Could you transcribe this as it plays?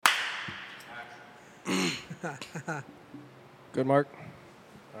Good, Mark?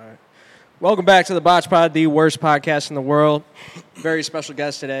 All right. Welcome back to the BotchPod, the worst podcast in the world. Very special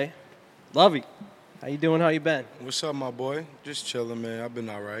guest today, Lovey. How you doing? How you been? What's up, my boy? Just chilling, man. I've been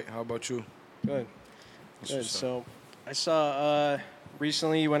all right. How about you? Good. Good. So I saw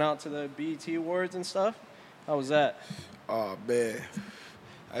recently you went out to the BET Awards and stuff. How was that? Oh, man.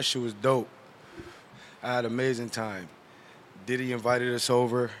 That shit was dope. I had an amazing time. Diddy invited us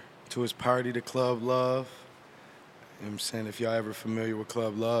over to his party, the Club Love. You know what I'm saying? If y'all ever familiar with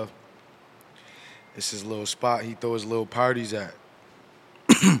Club Love, it's his little spot he throws little parties at.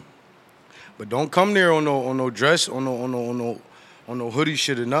 But don't come there on no dress, on no hoodie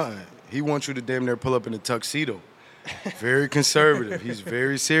shit or nothing. He wants you to damn near pull up in a tuxedo. Very conservative. He's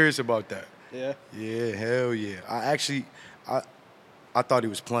very serious about that. Yeah? Yeah, hell yeah. I thought he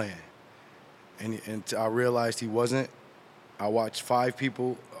was playing. And I realized he wasn't. I watched five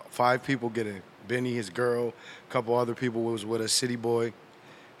people get in. Benny, his girl, a couple other people was with us, City Boy.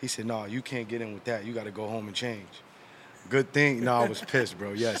 He said, no, you can't get in with that. You got to go home and change. Good thing. No, I was pissed,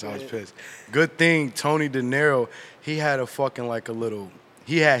 bro. Yes, I was pissed. Good thing Tony De Niro, he had a fucking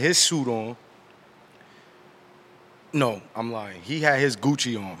he had his suit on. No, I'm lying. He had his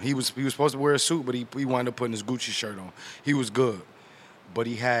Gucci on. He was supposed to wear a suit, but he wound up putting his Gucci shirt on. He was good. But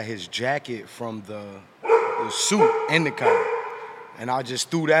he had his jacket from the suit in the car. And I just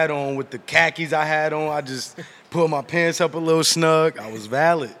threw that on with the khakis I had on. I just put my pants up a little snug. I was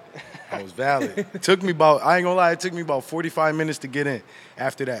valid. It took me I ain't gonna lie, it took me about 45 minutes to get in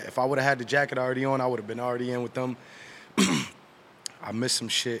after that. If I would have had the jacket already on, I would have been already in with them. I missed some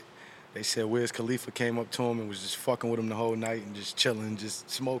shit. They said Wiz Khalifa came up to him and was just fucking with him the whole night and just chilling, just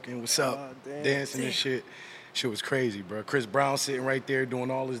smoking, what's up, dancing and shit. Shit was crazy, bro. Chris Brown sitting right there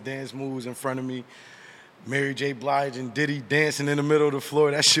doing all his dance moves in front of me. Mary J. Blige and Diddy dancing in the middle of the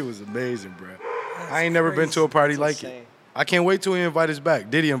floor. That shit was amazing, bro. I ain't never been to a party like it. I can't wait till he invite us back.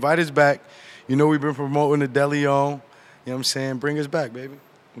 Diddy, invite us back. You know we've been promoting the De Leon. You know what I'm saying? Bring us back, baby.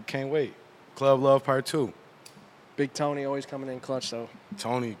 We can't wait. Club Love Part 2. Big Tony always coming in clutch, though.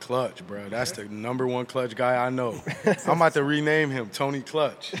 Tony Clutch, bro. That's the number one clutch guy I know. I'm about to rename him Tony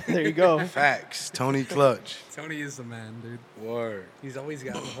Clutch. There you go. Facts. Tony Clutch. Tony is the man, dude. Word. He's always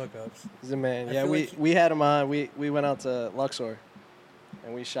got the hookups. He's the man. Yeah, we had him on. We went out to Luxor,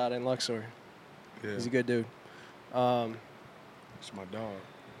 and we shot in Luxor. Yeah. He's a good dude. It's my dog.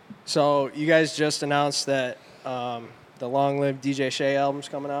 So you guys just announced that the Long Live DJ Shay album's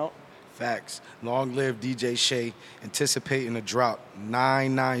coming out. Facts. Long live DJ Shay. Anticipating a drop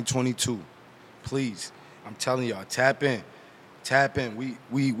 9/9/22. Please. I'm telling y'all, tap in. Tap in.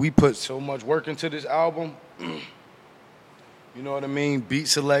 We put so much work into this album. You know what I mean? Beat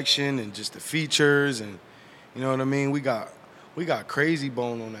selection and just the features and you know what I mean? We got Crazy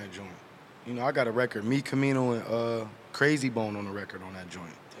Bone on that joint. You know, I got a record, me, Camino, and Crazy Bone on the record on that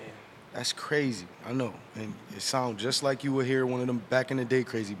joint. That's crazy. I know. And it sounds just like you would hear one of them back in the day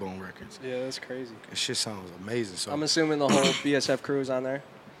Crazy Bone records. Yeah, that's crazy. It shit sounds amazing. So I'm assuming the whole BSF crew is on there?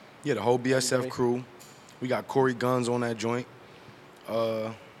 Yeah, the whole BSF crew. We got Corey Guns on that joint.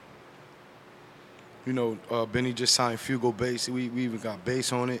 You know, Benny just signed Fugo Bass. We even got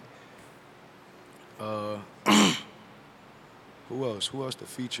bass on it. Who else? Who else the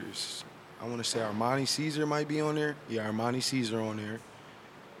features? I want to say Armani Caesar might be on there. Yeah, Armani Caesar on there.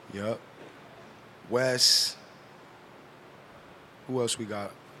 Yup. Wes. Who else we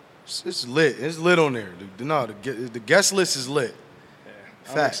got? It's lit. It's lit on there. The guest list is lit.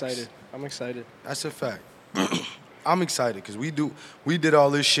 Yeah, Facts. I'm excited. That's a fact. I'm excited because we did all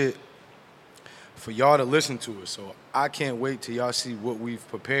this shit for y'all to listen to us. So I can't wait till y'all see what we've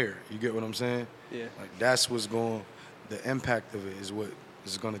prepared. You get what I'm saying? Yeah. Like that's the impact of it is what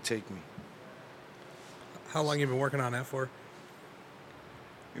is going to take me. How long you been working on that for?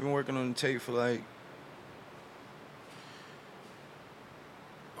 We've been working on the tape for like,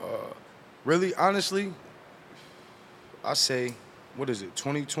 really, honestly, I say, what is it,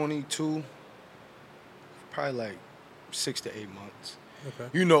 2022? Probably like 6 to 8 months. Okay.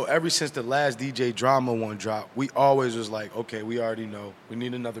 You know, ever since the last DJ Drama one dropped, we always was like, okay, we already know. We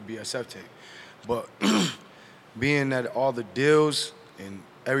need another BSF tape. But being that all the deals and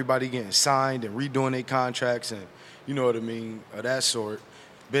everybody getting signed and redoing their contracts and, you know what I mean, of that sort,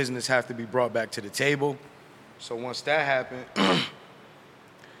 business have to be brought back to the table. So once that happened,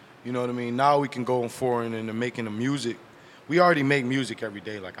 you know what I mean, now we can go forward into making the music. We already make music every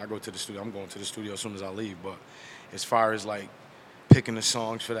day. Like, I go to the studio. I'm going to the studio as soon as I leave. But as far as, like, picking the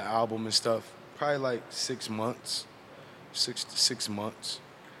songs for the album and stuff, probably, like, 6 months, 6 to 6 months.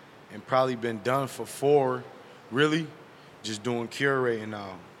 And probably been done for 4, really, just doing curating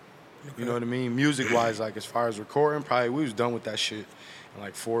now. You know what I mean? Music-wise, like as far as recording, probably we was done with that shit in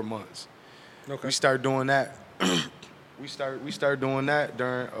like 4 months. Okay. We started doing that. we started doing that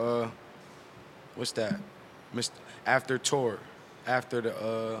during what's that? After tour, after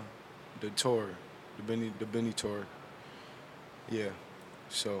the tour, the Benny tour. Yeah.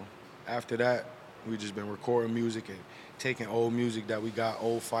 So after that, we just been recording music and taking old music that we got,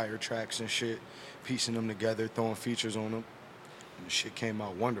 old fire tracks and shit, piecing them together, throwing features on them. And the shit came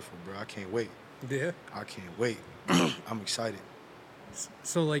out wonderful, bro. I can't wait. Yeah. I can't wait. I'm excited.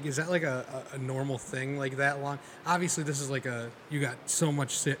 So, like, is that like a normal thing, like that long? Obviously, this is like you got so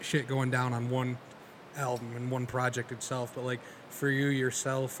much shit going down on one album and one project itself, but like for you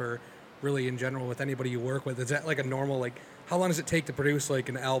yourself or really in general with anybody you work with, is that like a normal, like, how long does it take to produce like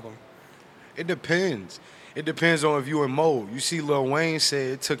an album? It depends. It depends on if you in mode. You see Lil Wayne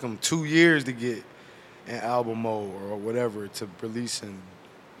said it took him 2 years to get in album mode or whatever to release and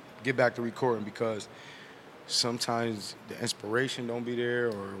get back to recording because sometimes the inspiration don't be there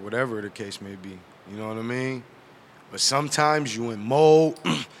or whatever the case may be. You know what I mean? But sometimes you in mode.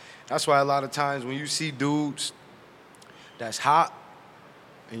 That's why a lot of times when you see dudes that's hot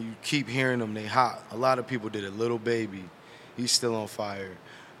and you keep hearing them, they hot. A lot of people did it. Lil Baby, he's still on fire.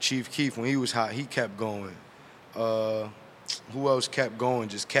 Chief Keef, when he was hot, he kept going. Who else kept going?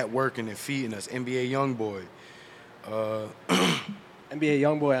 Just kept working and feeding us. NBA Youngboy. NBA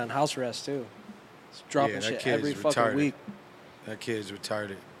Youngboy on house arrest too. He's dropping that shit kid's every fucking retarded. week. That kid's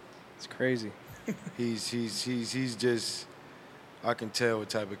retarded. It's crazy. He's just, I can tell what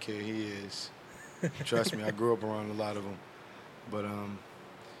type of kid he is. Trust me, I grew up around a lot of them. But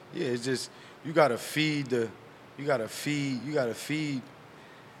yeah, it's just you gotta feed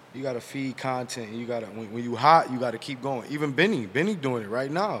content. You gotta when you hot, you gotta keep going. Even Benny doing it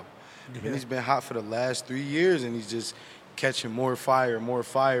right now. Yeah. Benny's been hot for the last 3 years, and he's just catching more fire,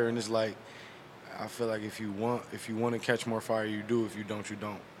 and it's like I feel like if you want to catch more fire, you do. If you don't, you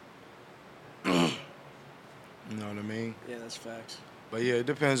don't. You know what I mean? Yeah, that's facts. But yeah, it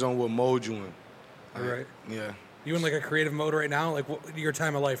depends on what mode you in. Right. Yeah. You in like a creative mode right now? Like what your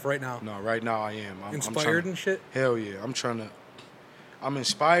time of life right now? No, right now I am. Inspired and shit? Hell yeah. I'm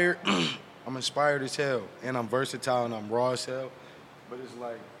inspired. I'm inspired as hell. And I'm versatile and I'm raw as hell. But it's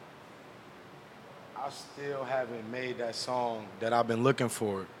like, I still haven't made that song that I've been looking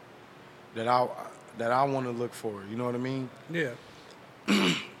for. That I want to look for. You know what I mean? Yeah.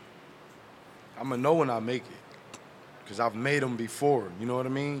 I'm going to know when I make it. Because I've made them before. You know what I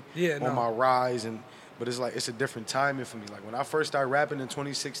mean? Yeah, On my rise. But it's like, it's a different timing for me. Like, when I first started rapping in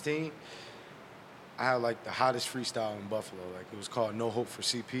 2016, I had, like, the hottest freestyle in Buffalo. Like, it was called No Hope for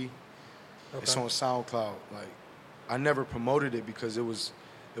CP. Okay. It's on SoundCloud. Like, I never promoted it because it was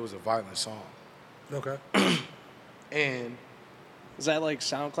a violent song. Okay. And Is that like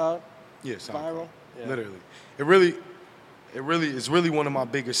SoundCloud? yeah, SoundCloud. Viral? Yeah. Literally. It's really one of my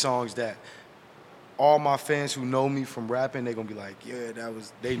biggest songs that all my fans who know me from rapping, they're gonna be like, yeah,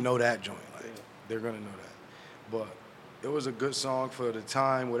 they know that joint. Like, they're gonna know that. But it was a good song for the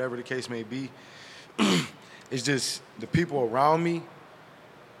time, whatever the case may be. It's just the people around me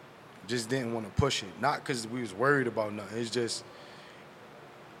just didn't want to push it. Not because we was worried about nothing. It's just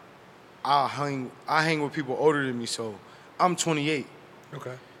I hang with people older than me, so I'm 28.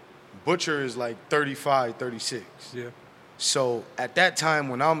 Okay. Butcher is like 35, 36. Yeah. So at that time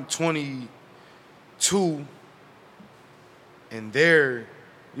when I'm 22 and they're,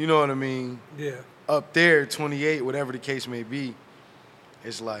 you know what I mean, Yeah. up there, 28, whatever the case may be,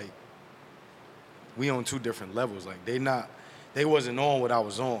 it's like we on two different levels. Like they wasn't on what I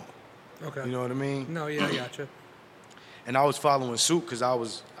was on. Okay. You know what I mean? No, yeah, I gotcha. And I was following suit because I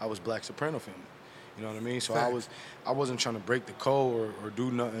was Black Soprano family. You know what I mean? So Facts. I wasn't trying to break the code or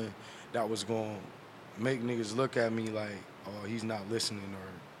do nothing that was gonna make niggas look at me like, oh, he's not listening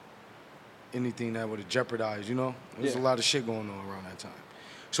or anything that would have jeopardized, you know? There's a lot of shit going on around that time.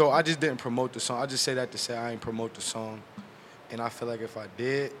 So I just didn't promote the song. I just say that to say I ain't promote the song. And I feel like if I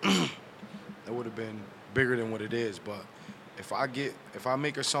did, it would have been bigger than what it is. But if I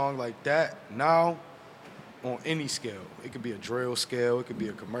make a song like that now, on any scale, it could be a drill scale, it could be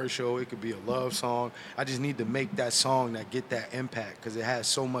a commercial, it could be a love song. I just need to make that song that get that impact because it has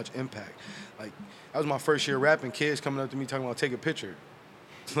so much impact. Like, that was my first year rapping, kids coming up to me talking about take a picture.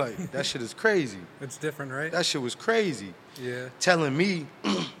 Like, that shit is crazy. It's different, right? That shit was crazy. Yeah. Telling me,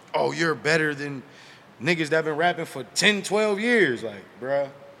 oh, you're better than niggas that been rapping for 10, 12 years. Like, bruh,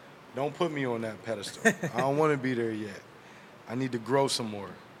 don't put me on that pedestal. I don't want to be there yet. I need to grow some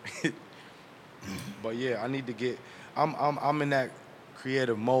more. But yeah, I need to get. I'm in that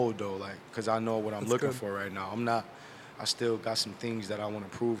creative mode though, like, cause I know what I'm looking for right now. I'm I still got some things that I want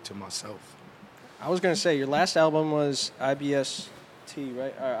to prove to myself. I was gonna say your last album was IBST,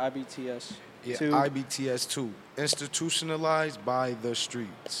 right? Or IBTS. Yeah, 2. IBTS 2, institutionalized by the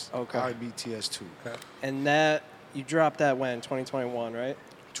streets. Okay. IBTS 2, Okay. And that you dropped that when 2021, right?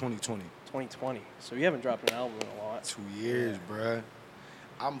 2020. 2020. So you haven't dropped an album in a lot. 2 years, bruh.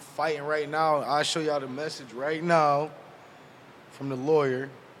 I'm fighting right now. I'll show y'all the message right now from the lawyer.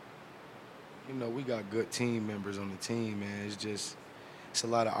 You know, we got good team members on the team, man. It's a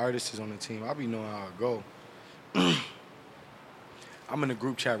lot of artists on the team. I be knowing how it go. I'm in a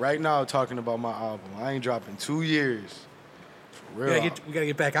group chat right now talking about my album. I ain't dropping 2 years. For real. We gotta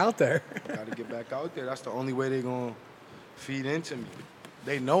get back out there. Gotta get back out there. That's the only way they gonna feed into me.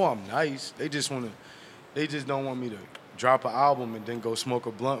 They know I'm nice. They just don't want me to drop an album and then go smoke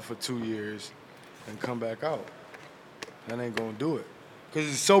a blunt for 2 years and come back out. That ain't gonna do it. Cause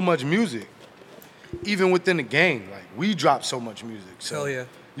there's so much music. Even within the game, like we drop so much music. So Hell yeah.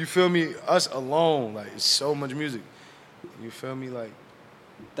 you feel me? Us alone, like it's so much music. You feel me? Like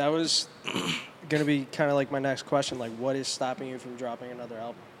That was gonna be kind of like my next question. Like, what is stopping you from dropping another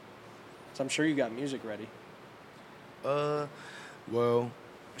album? So I'm sure you got music ready. well,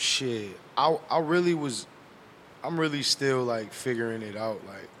 shit. I'm really still like figuring it out,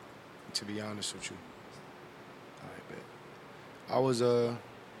 like, to be honest with you. All right, bet. I was yeah,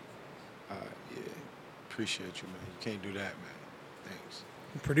 appreciate you, man. You can't do that, man. Thanks.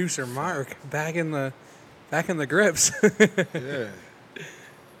 Producer Mark back in the grips. Yeah.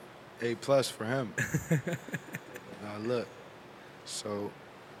 A+ for him. Now look. So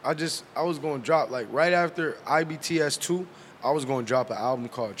I was gonna drop, like, right after IBTS 2, I was gonna drop an album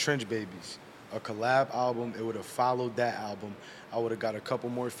called Trench Babies, a collab album. It would have followed that album. I would have got a couple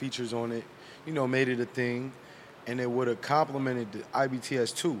more features on it, you know, made it a thing, and it would have complemented the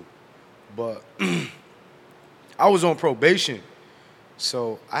IBTS 2. But I was on probation,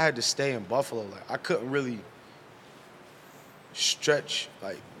 so I had to stay in Buffalo. Like, I couldn't really stretch,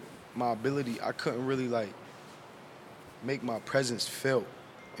 like, my ability. I couldn't really, like, make my presence felt.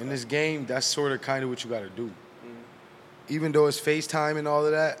 In this game, that's sort of kind of what you got to do. Even though it's FaceTime and all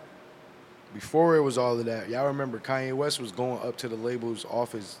of that, before it was all of that, y'all remember Kanye West was going up to the label's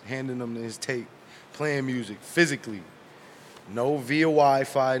office, handing them his tape, playing music physically. No via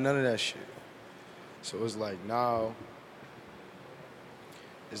Wi-Fi, none of that shit. So it's like now,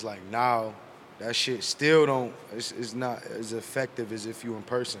 that shit still it's not as effective as if you in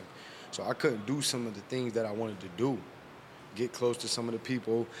person. So I couldn't do some of the things that I wanted to do. Get close to some of the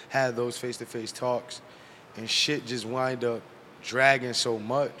people, have those face-to-face talks, and shit just wind up dragging so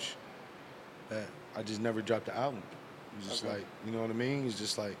much that I just never dropped the album. It was just like, you know what I mean? It's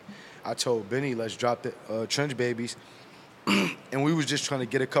just like, I told Benny, let's drop the Trench Babies, and we was just trying to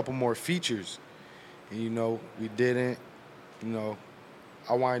get a couple more features. And, you know, we didn't. You know,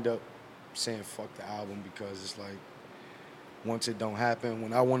 I wind up saying fuck the album because it's like, once it don't happen,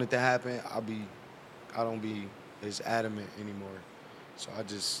 when I want it to happen, I don't be as adamant anymore. So I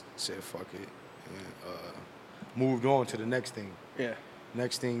just said fuck it and moved on to the next thing. Yeah.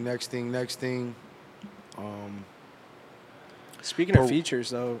 Next thing. Speaking of features,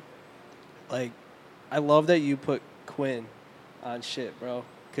 though, like, I love that you put Quinn on shit, bro.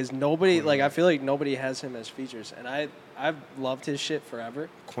 Because nobody, like, I feel like nobody has him as features. And I've loved his shit forever.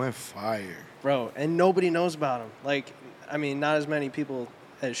 Quinn fire. Bro, and nobody knows about him. Like, I mean, not as many people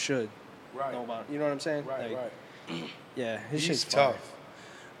as should know about him. You know what I'm saying? Right. Yeah, his shit's He's fire. tough.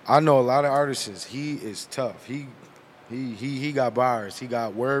 I know a lot of artists. He is tough. He got bars. He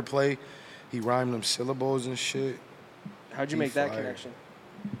got wordplay. He rhymed them syllables and shit. How'd you make that connection?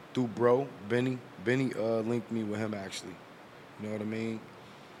 Through bro, Benny. Benny linked me with him, actually. You know what I mean?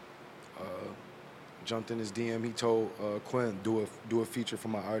 Jumped in his DM. He told Quinn, do a feature for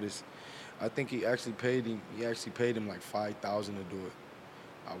my artist. I think he actually paid him. He actually paid him like $5,000 to do it.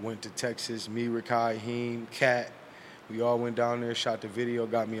 I went to Texas. Me, Rakai, Heem, Cat. We all went down there, shot the video,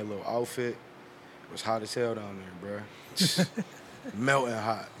 got me a little outfit. It was hot as hell down there, bruh. Melting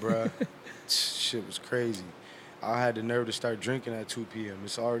hot, bruh. Shit was crazy. I had the nerve to start drinking at 2 p.m.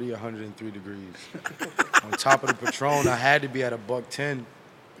 It's already 103 degrees. On top of the Patron, I had to be at $110.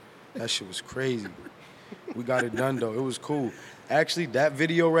 That shit was crazy. We got it done, though. It was cool. Actually, that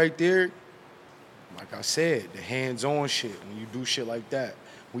video right there, like I said, the hands-on shit, when you do shit like that,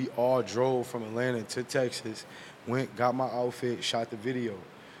 we all drove from Atlanta to Texas, went, got my outfit, shot the video.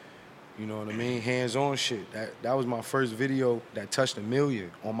 You know what I mean? Hands-on shit. That was my first video that touched 1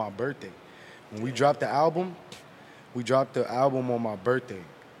 million on my birthday. When we dropped the album on my birthday.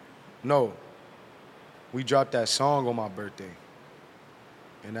 No, we dropped that song on my birthday.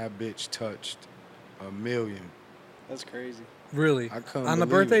 And that bitch touched 1 million That's crazy. Really? I couldn't On the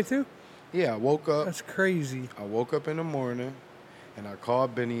believe birthday it. too? Yeah, I woke up. That's crazy. I woke up in the morning, and I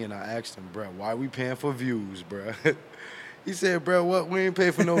called Benny, and I asked him, bro, why we paying for views, bro? He said, bro, what? We ain't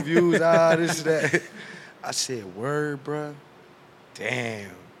pay for no views. This, that. I said, word, bro.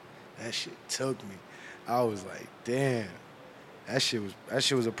 Damn, that shit took me. I was like, damn. That shit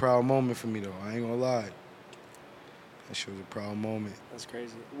was a proud moment for me, though. I ain't gonna lie. That shit was a proud moment. That's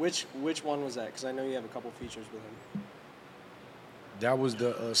crazy. Which one was that? Because I know you have a couple features with him. That was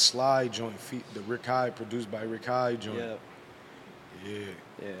the Slide joint, the Rick High, produced by Rick High joint. Yeah.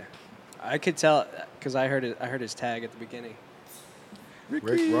 Yeah. I could tell because I heard his tag at the beginning.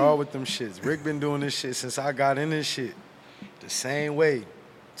 Rick raw with them shits. Rick been doing this shit since I got in this shit. The same way.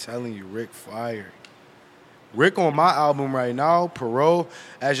 Telling you, Rick fire. Rick on my album right now, Parole.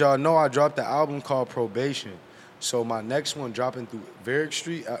 As y'all know, I dropped the album called Probation. So my next one dropping through Varick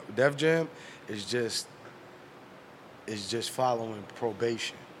Street, DefJam, is just following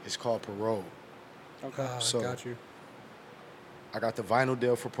Probation. It's called Parole. Okay. So Got you. I got the vinyl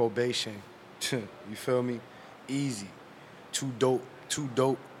deal for Probation. You feel me? Easy. Too dope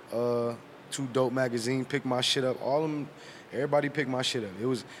magazine picked my shit up. All of them, everybody picked my shit up.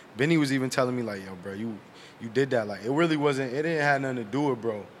 Benny was even telling me like, yo, bro, you did that. Like, it really wasn't, it didn't have nothing to do with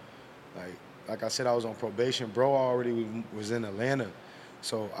bro. Like I said, I was on probation. Bro already was in Atlanta.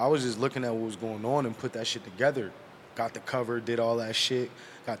 So I was just looking at what was going on and put that shit together. Got the cover, did all that shit.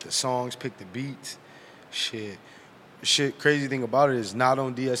 Got the songs, picked the beats. Shit, crazy thing about it is not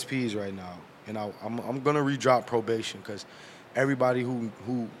on DSPs right now. And I'm gonna redrop Probation because everybody who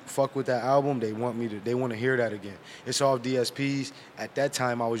fuck with that album, they want to hear that again. It's all DSPs. At that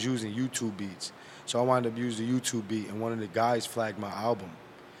time, I was using YouTube beats. So I wound up using the YouTube beat, and one of the guys flagged my album.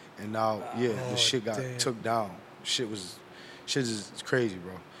 And now, the shit got took down. Shit is crazy,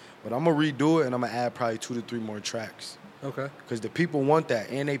 bro. But I'm going to redo it, and I'm going to add probably 2 to 3 more tracks. Okay. Because the people want that,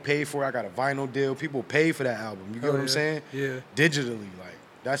 and they pay for it. I got a vinyl deal. People pay for that album. You get what I'm saying? Yeah. Digitally, like,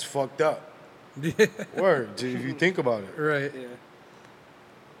 that's fucked up. Yeah. Word, if you think about it. Right. Yeah.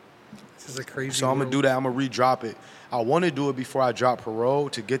 This is a crazy So I'm going to do that. I'm going to re-drop it. I want to do it before I drop Parole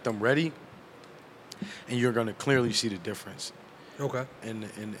to get them ready, and you're going to clearly see the difference. Okay. In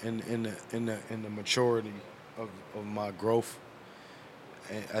the maturity of my growth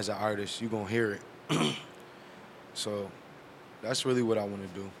as an artist. You're going to hear it. So that's really what I want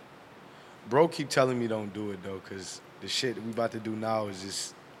to do. Bro keep telling me don't do it, though, because the shit we about to do now is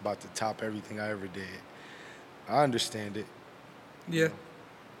just about to top everything I ever did. I understand it. Yeah.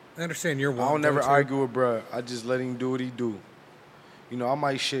 I understand your want. I don't never argue with bro. I just let him do what he do. You know, I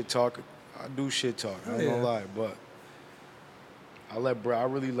might shit talk. I do shit talk. I ain't gonna lie, but I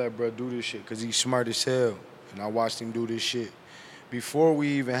really let bro do this shit because he's smart as hell. And I watched him do this shit. Before we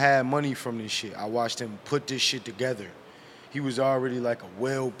even had money from this shit, I watched him put this shit together. He was already like a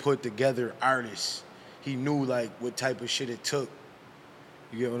well put together artist. He knew like what type of shit it took.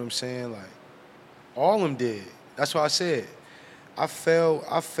 You get what I'm saying? Like, all of them did. That's what I said. I fell,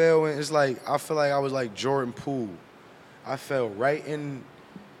 and it's like, I feel like I was like Jordan Poole. I fell right in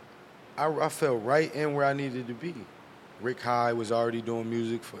where I needed to be. Rick High was already doing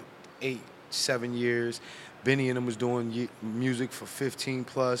music for 8-7 years. Benny and him was doing music for 15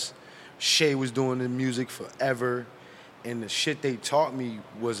 plus. Shay was doing the music forever. And the shit they taught me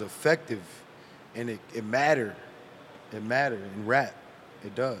was effective. And it mattered. It mattered in rap.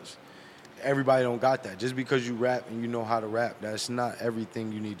 It does. Everybody don't got that. Just because you rap and you know how to rap, that's not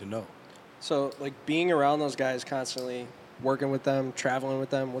everything you need to know. So, like, being around those guys constantly, working with them, traveling with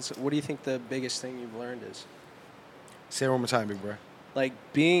them, what do you think the biggest thing you've learned is? Say it one more time, big bro. Like,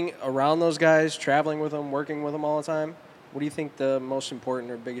 being around those guys, traveling with them, working with them all the time, what do you think the most important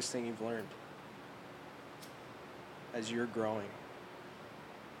or biggest thing you've learned as you're growing?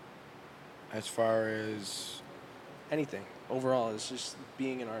 As far as? Anything. Overall, it's just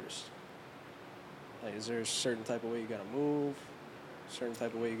being an artist. Like, is there a certain type of way you gotta move? A certain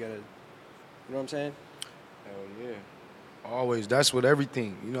type of way you gotta, you know what I'm saying? Hell yeah. Always. That's what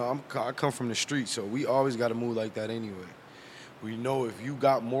everything. You know, I come from the street, so we always got to move like that anyway. We know if you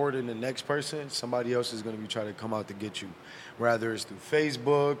got more than the next person, somebody else is going to be trying to come out to get you. Whether it's through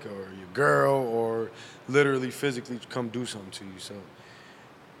Facebook or your girl or literally physically come do something to you. So,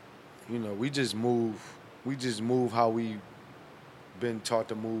 you know, we just move how we been taught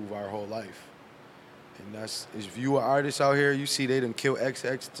to move our whole life. And that's, if you an artist out here, you see they done kill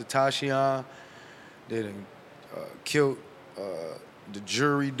XX Tentacion, they done killed the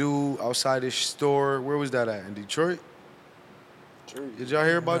jury dude outside his store. Where was that at? In Detroit? Did y'all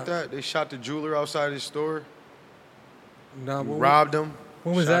hear about that? They shot the jeweler outside his store. No, robbed him.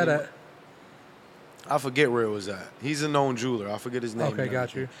 When was that at? I forget where it was at. He's a known jeweler. I forget his name. Okay,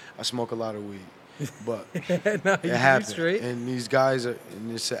 got you. I smoke a lot of weed, but No, it you happened. straight. And these guys are,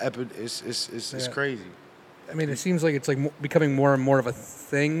 and it's it's crazy. I mean, it seems like it's like becoming more and more of a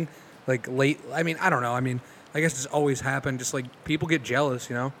thing. Like late. I mean, I don't know. I mean, I guess it's always happened. Just like people get jealous,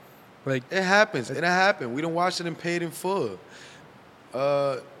 you know. Like It happens. It happened. We done watched it and paid in full.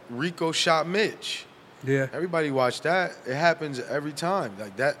 Rico shot Mitch. yeah, Everybody watched that. It happens every time.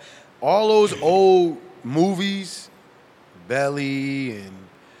 Like that. All those old movies, Belly and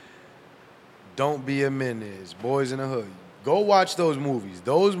Don't Be a Menace, Boys in the Hood. Go watch those movies.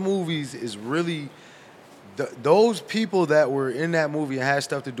 Those movies is really those people that were in that movie and had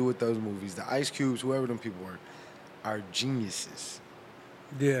stuff to do with those movies, the Ice Cubes, whoever them people were, are geniuses.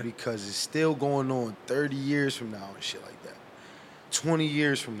 yeah, Because it's still going on 30 years from now and shit like that. 20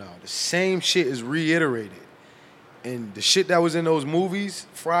 years from now. The same shit is reiterated. And the shit that was in those movies,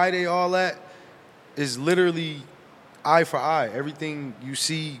 Friday, all that, is literally eye for eye. Everything you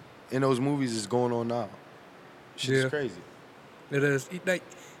see in those movies is going on now. Shit's Yeah. crazy. it is. Like,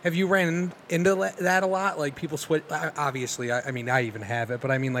 have you ran into that a lot? Like people switch. Obviously, I mean, I even have it, but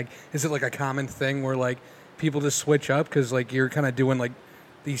I mean, like, is it like a common thing where like people just switch up because like you're kind of doing like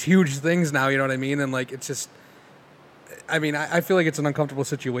these huge things now? You know what I mean? And like it's just. I mean, I feel like it's an uncomfortable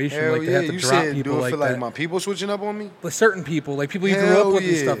situation. Hell like yeah, to have to you drop said people do it like for like that. my people switching up on me? Like certain people, like people you grew Hell up with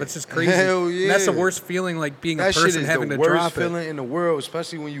and yeah. stuff. It's just crazy. Hell And that's the yeah. worst feeling, like being That a shit person is having the to worst drop feeling it. in the world,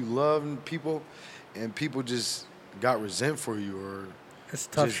 especially when you love people and people just got resent for you or It's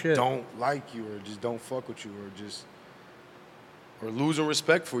tough just shit. don't like you or just don't fuck with you or just or losing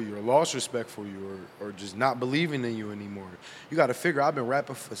respect for you or lost respect for you or just not believing in you anymore. You got to figure, I've been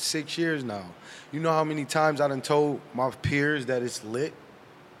rapping for 6 years now. You know how many times I done told my peers that it's lit?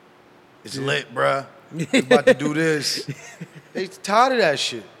 It's lit, bruh. We about to do this. They tired of that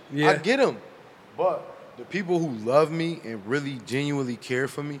shit. Yeah. I get them. But the people who love me and really genuinely care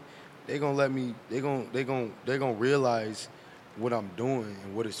for me, they gonna let me, they gonna realize what I'm doing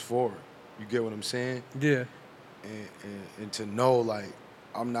and what it's for. You get what I'm saying? Yeah. And to know like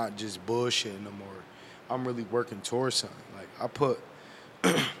I'm not just bullshitting them or I'm really working towards something. Like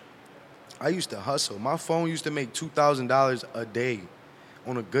I used to hustle. My phone used to make $2,000 a day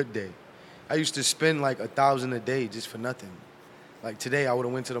on a good day. I used to spend like $1,000 a day just for nothing. Like today I would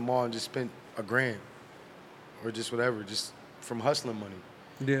have went to the mall and just spent $1,000 or just whatever, just from hustling money.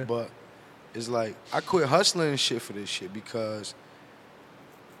 Yeah. But it's like I quit hustling and shit for this shit because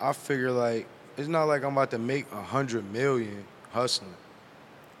I figure like it's not like I'm about to make $100 million hustling.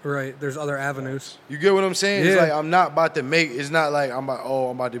 Right. There's other avenues. You get what I'm saying? It's Yeah. like I'm not about to make. It's not like I'm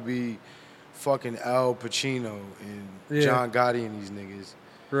about to be fucking Al Pacino and John Gotti and these niggas.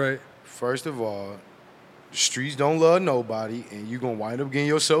 Right. First of all, the streets don't love nobody, and you gonna wind up getting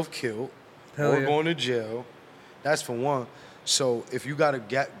yourself killed Hell or yeah. going to jail. That's for one. So if you got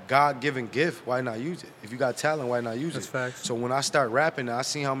a God-given gift, why not use it? If you got talent, why not use That's it? facts. So when I start rapping, I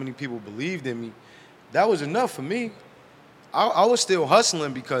seen how many people believed in me. That was enough for me. I was still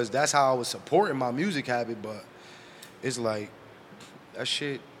hustling because that's how I was supporting my music habit, but it's like that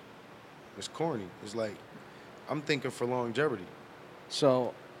shit was corny. It's like I'm thinking for longevity.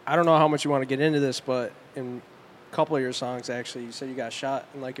 So I don't know how much you want to get into this, but in a couple of your songs, actually, you said you got shot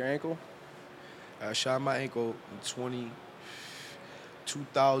in like your ankle. I shot my ankle in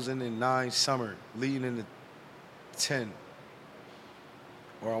 2009 summer, leading into 10,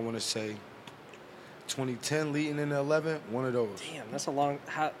 or I want to say 2010 leading into 11. One of those. Damn, that's a long.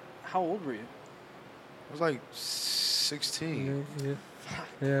 How old were you? I was like 16. Yeah.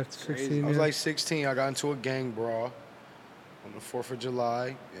 Yeah. It's crazy. 16. I was yeah. like 16. I got into a gang brawl on the 4th of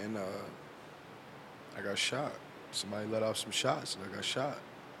July, and I got shot. Somebody let off some shots, and I got shot.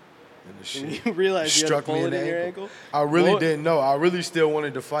 And the shit You realized you had a struck me in bullet the in your ankle. ankle? I really What? didn't know. I really still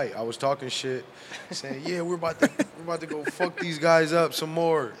wanted to fight. I was talking shit, saying, "Yeah, we're about to go fuck these guys up some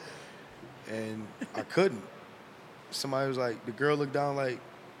more," and I couldn't. Somebody was like, the girl looked down like,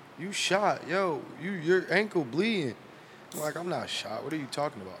 "You shot, yo, your ankle bleeding." I'm like, "I'm not shot. What are you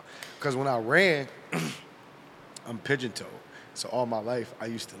talking about?" Because when I ran, I'm pigeon-toed, so all my life I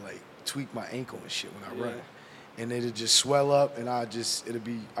used to like tweak my ankle and shit when I run. And it'd just swell up, and I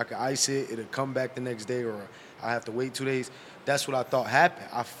could ice it, it'd come back the next day, or I have to wait 2 days. That's what I thought happened.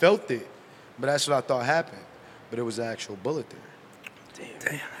 I felt it, but that's what I thought happened. But it was an actual bullet there.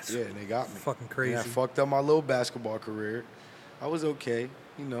 Damn. That's Yeah, and they got me. fucking crazy. And I fucked up my little basketball career. I was okay,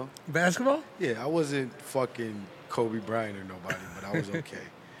 you know. Basketball? Yeah, I wasn't fucking Kobe Bryant or nobody, but I was okay.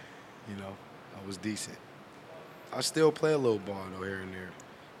 You know, I was decent. I still play a little ball, though, here and there.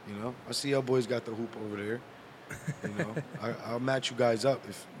 You know, I see y'all boys got the hoop over there. You know, I'll match you guys up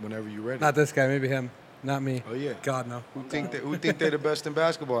whenever you're ready. Not this guy, maybe him. Not me. Oh yeah. God no. Who think they're the best in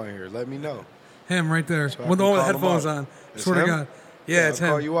basketball in here? Let me know. Him right there. So I With can all the call him headphones out. on. It's Swear him? to God. Yeah, it's I'll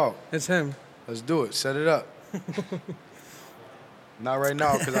him. call you out. It's him. Let's do it. Set it up. Not right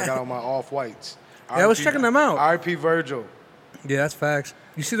now because I got on my off-whites. Yeah, I was checking them out. R.I.P. Virgil. Yeah, that's facts.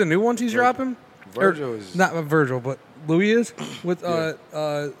 You see the new ones he's dropping? Virgil is... Not Virgil, but Louis is with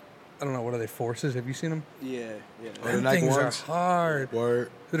I don't know, what are they, Forces? Have you seen them? Yeah. Oh, the Them Nike things are ones? hard.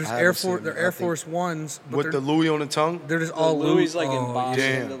 Word. They're just I Air haven't Force. seen They're them. I Air think- Force Ones. But With the Louis on the tongue? they're just all Louis like oh, embossed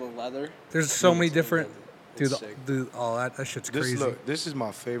yeah. into the leather. There's so many different. It's Dude, sick. that shit's crazy. This is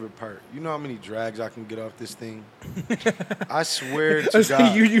my favorite part. You know how many drags I can get off this thing? I swear to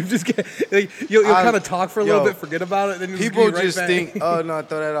God. you just get like, you'll kind of talk for a little yo, bit, forget about it, then you People get right just back. think, oh no,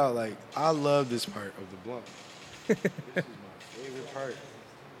 throw that out. Like, I love this part of the blunt. This is my favorite part.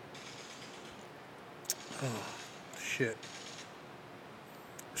 Shit.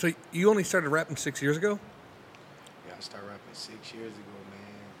 So you only started rapping 6 years ago? Yeah, I started rapping 6 years ago, man.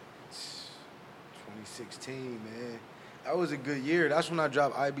 2016, man. That was a good year. That's when I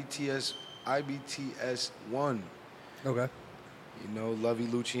dropped IBTS 1. Okay. You know, Loveboat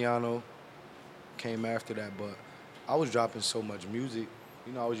Luciano came after that, but I was dropping so much music.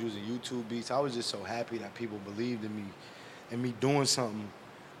 You know, I was using YouTube beats. I was just so happy that people believed in me and me doing something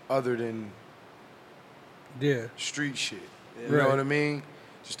other than Yeah. street shit. Yeah. You know Right. what I mean?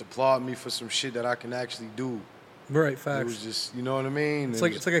 Just applaud me for some shit that I can actually do. Right. It Facts. was just, you know what I mean? It's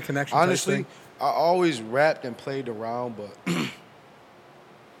like a connection. type Honestly, thing. I always rapped and played around, but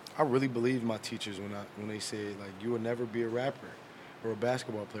I really believed my teachers when they said, like, you will never be a rapper or a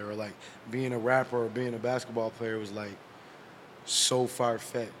basketball player, or like being a rapper or being a basketball player was like so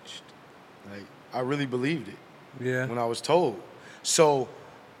far-fetched. Like, I really believed it Yeah. when I was told. So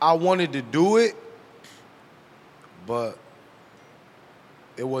I wanted to do it, but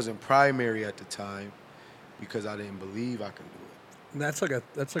it wasn't primary at the time because I didn't believe I could do it. That's like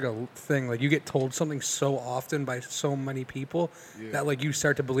a thing. Like you get told something so often by so many people Yeah. that like you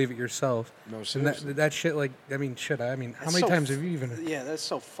start to believe it yourself. No, And seriously. that shit, like, I mean, shit. I mean, how That's many so times have you even? Yeah, that's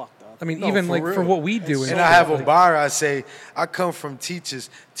so fucked up. I mean, No, even for like for real. what we do. And shit, I have a like, bar, I say, I come from teachers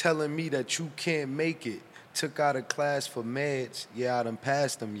telling me that you can't make it. Took out a class for meds. Yeah, I done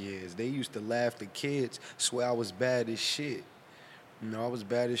passed them years. They used to laugh at kids, swear I was bad as shit. You know, I was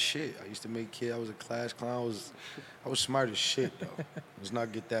bad as shit. I used to make kids. I was a class clown. I was smart as shit, though. Let's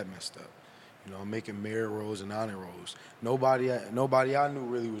not get that messed up. You know, I'm making merit rolls and honor rolls. Nobody I knew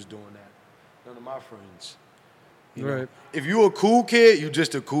really was doing that. None of my friends. You know, Right. if you a cool kid, you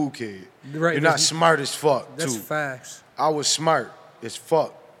just a cool kid. Right, You're not there's- smart as fuck, That's too. facts. I was smart as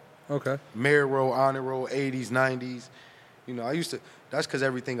fuck. Okay. Merit roll, honor roll, 80s, 90s. You know, that's because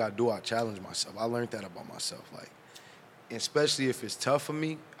everything I do, I challenge myself. I learned that about myself. Like, especially if it's tough for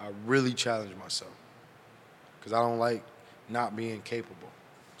me, I really challenge myself. Because I don't like not being capable.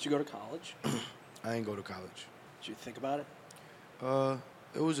 Did you go to college? I ain't go to college. Did you think about it?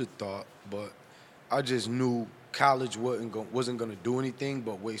 It was a thought, but I just knew college wasn't gonna do anything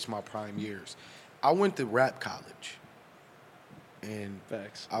but waste my prime years. I went to rap college, and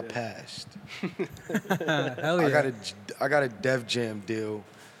Facts. I yeah. passed. Hell yeah. I got a DefJam deal.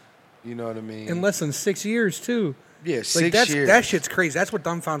 You know what I mean? In less than 6 years too. Yeah, Like 6 years. that shit's crazy. That's what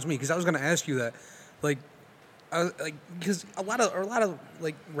dumbfounds me because I was gonna ask you that, like, because a lot of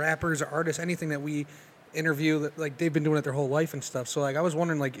like rappers or artists, anything that we interview, that like they've been doing it their whole life and stuff. So like I was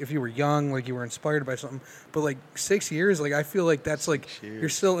wondering like if you were young, like you were inspired by something, but like 6 years, like I feel like that's like 6 years. you're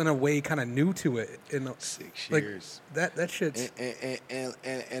still in a way kind of new to it. In 6 like, years. That shit's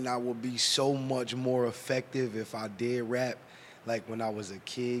And I would be so much more effective if I did rap like when I was a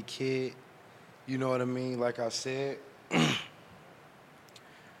kid. You know what I mean? Like I said,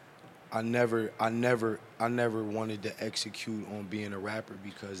 I never wanted to execute on being a rapper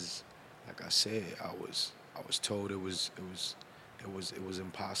because, like I said, I was told it was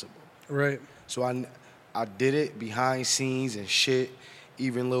impossible. right. So I did it behind scenes and shit.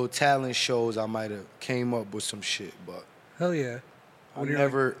 Even little talent shows, I might have came up with some shit, but Hell yeah.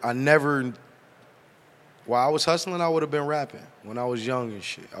 while I was hustling, I would have been rapping. When I was young and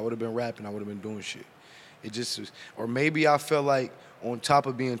shit, I would have been rapping. I would have been doing shit. It just was, or maybe I felt like on top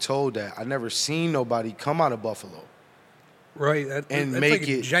of being told that, I never seen nobody come out of Buffalo Right. and that's make like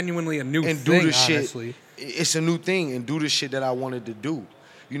it genuinely a new and thing, do the shit. honestly. It's a new thing and do the shit that I wanted to do.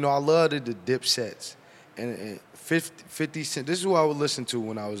 You know, I loved the dip sets and 50 Cent. This is who I would listen to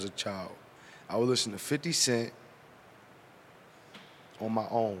when I was a child. I would listen to 50 Cent on my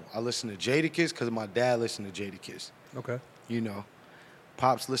own. I listened to Jadakiss because my dad listened to Jadakiss. Okay. You know,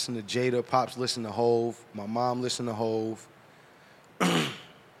 Pops listened to Jada. Pops listened to Hove. My mom listened to Hove.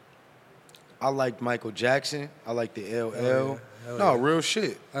 I liked Michael Jackson. I liked the LL. No, real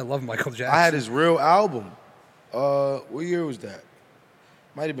shit. I love Michael Jackson. I had his real album. What year was that?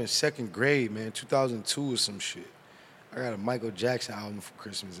 Might have been second grade, man. 2002 or some shit. I got a Michael Jackson album for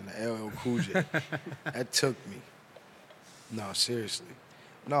Christmas and the LL Cool J. That took me. No, seriously.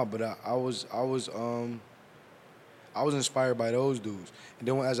 No, but I was inspired by those dudes. And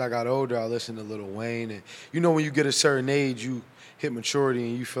then as I got older, I listened to Lil Wayne. And you know when you get a certain age, you hit maturity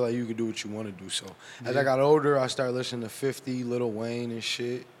and you feel like you can do what you want to do. So as I got older, I started listening to 50, Lil Wayne and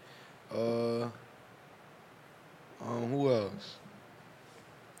shit. Who else?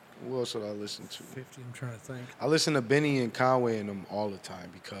 Who else would I listen to? 50, I'm trying to think. I listen to Benny and Conway and them all the time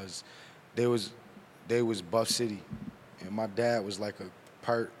because they was Buff City. And my dad was like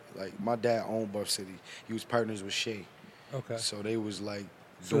my dad owned Buff City. He was partners with Shay. Okay. So they was like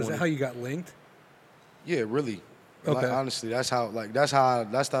So is that how you got linked? Yeah, really. Okay. Like, honestly, that's how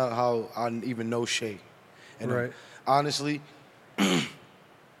I even know Shay. And right. Honestly,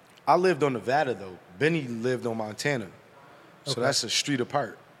 I lived on Nevada though. Benny lived on Montana. So that's a street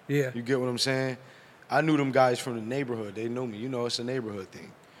apart. Yeah. You get what I'm saying? I knew them guys from the neighborhood. They know me. You know, it's a neighborhood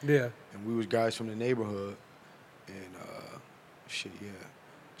thing. Yeah. And we was guys from the neighborhood. And shit, yeah.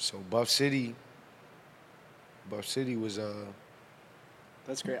 So Buff City was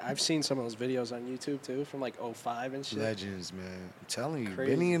That's great. I've seen some of those videos on YouTube too, from like 05 and shit. Legends, man. I'm telling you,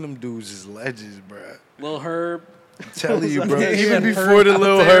 Benny and them dudes is legends, bruh. Lil Herb. I'm telling you, bro. Even before the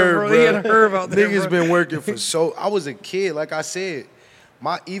Lil Herb, bro. He had Herb out there, niggas been working for I was a kid, like I said.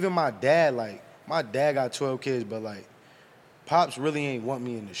 My dad got 12 kids, but like Pops really ain't want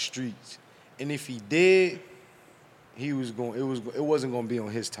me in the streets. And if he did, it wasn't gonna be on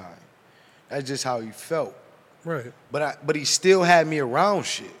his time. That's just how he felt. Right. But he still had me around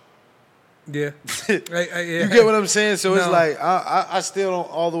shit. Yeah. You get what I'm saying? So it's like I still don't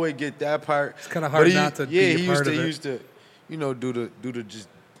all the way get that part. It's kind of hard not to be a part of it. He used to, you know, do the just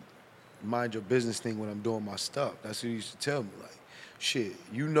mind your business thing when I'm doing my stuff. That's what he used to tell me. Like,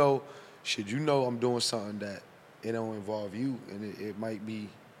 you know I'm doing something that it don't involve you and it might be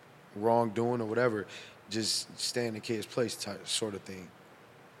wrongdoing or whatever. Just stay in the kid's place type sort of thing.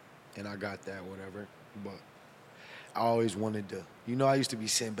 And I got that, whatever. But I always wanted to, you know, I used to be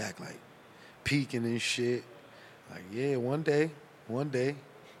sitting back like peeking and shit. Like, yeah, one day. You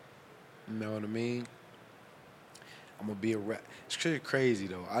know what I mean? I'm going to be a rapper. It's crazy,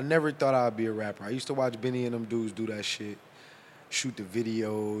 though. I never thought I'd be a rapper. I used to watch Benny and them dudes do that shit, shoot the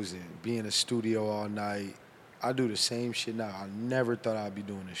videos and be in the studio all night. I do the same shit now. I never thought I'd be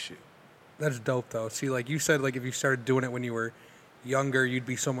doing this shit. That's dope, though. See, like you said, like if you started doing it when you were younger, you'd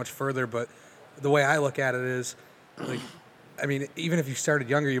be so much further. But the way I look at it is, like, I mean, even if you started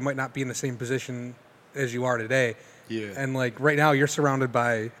younger, you might not be in the same position as you are today. Yeah. And, like, right now you're surrounded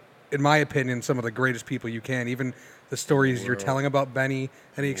by, in my opinion, some of the greatest people you can. Even the stories you're telling about Benny,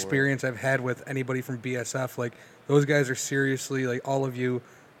 any experience I've had with anybody from BSF, like, those guys are seriously, like, all of you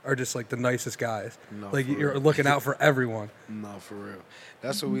are just, like, the nicest guys. No, like, you're looking out for everyone. No, for real.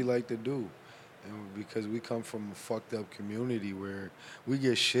 That's what we like to do. And because we come from a fucked up community where we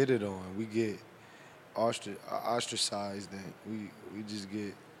get shitted on, we get ostracized, and we just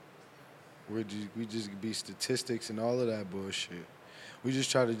be statistics and all of that bullshit. We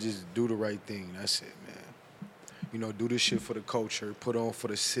just try to just do the right thing. That's it, man. You know, do this shit for the culture, put on for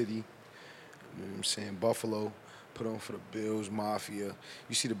the city. You know what I'm saying? Buffalo, put on for the Bills Mafia.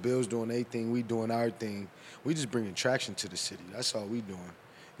 You see the Bills doing their thing, we doing our thing. We just bringing traction to the city. That's all we doing.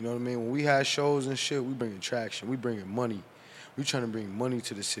 You know what I mean? When we have shows and shit, we bringing traction. We bringing money. We trying to bring money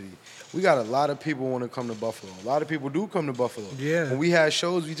to the city. We got a lot of people want to come to Buffalo. A lot of people do come to Buffalo. Yeah. When we had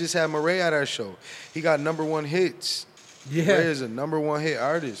shows, we just had Murray at our show. He got #1 hits. Yeah. Murray is a #1 hit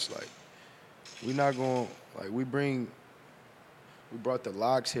artist. Like, we not going, like, we brought the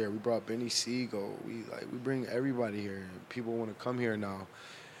Locks here. We brought Benny Siegel. We bring everybody here. People want to come here now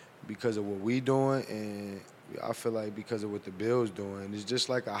because of what we doing, and I feel like because of what the Bills doing. It's just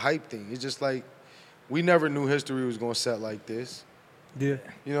like a hype thing. It's just like, we never knew history was going to set like this. Yeah.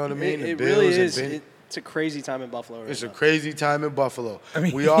 You know what I mean? It really is. It's a crazy time in Buffalo right It's now. a crazy time in Buffalo. I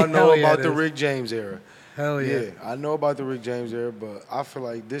mean, we all know about the Rick James era. Hell yeah. Yeah, I know about the Rick James era, but I feel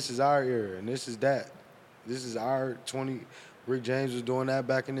like this is our era, and this is that. This is our 20. Rick James was doing that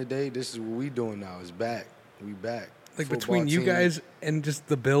back in the day. This is what we doing now. It's back. We back. Like, between you guys and just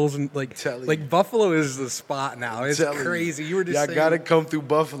the Bills and like Buffalo is the spot now. It's crazy. You were just saying, gotta come through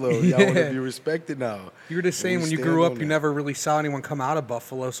Buffalo. Y'all want to be respected now. You were just saying when you grew up, you never really saw anyone come out of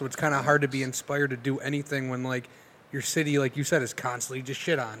Buffalo, so it's kind of hard to be inspired to do anything when, like, your city, like you said, is constantly just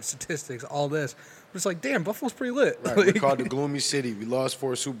shit on statistics, all this. But it's like, damn, Buffalo's pretty lit. Right, Like, we're called the gloomy city. We lost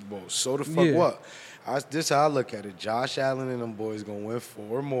 4 Super Bowls. So the fuck Yeah. what? This how I look at it. Josh Allen and them boys gonna win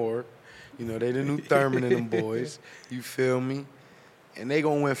 4 more. You know, they the new Thurman and them boys. You feel me? And they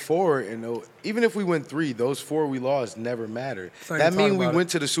gonna win 4. And even if we win 3, those 4 we lost never matter. not That even means talking we about went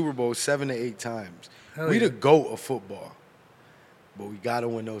to the Super Bowl 7 to 8 times. Hell We yeah. the GOAT of football. But we gotta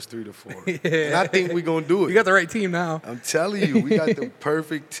win those 3 to 4. Yeah. And I think we gonna do it. you got the right team now. I'm telling you, we got the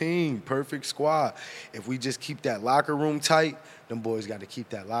perfect team, perfect squad. If we just keep that locker room tight, them boys got to keep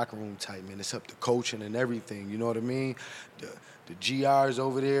that locker room tight, man. It's up to coaching and everything. You know what I mean? The GRs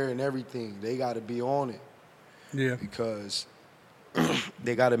over there and everything, they got to be on it Yeah. because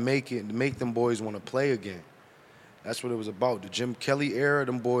they got to make them boys want to play again. That's what it was about. The Jim Kelly era,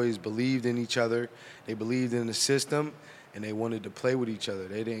 them boys believed in each other. They believed in the system, and they wanted to play with each other.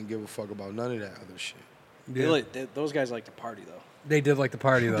 They didn't give a fuck about none of that other shit. Yeah. Those guys like to party though. They did like the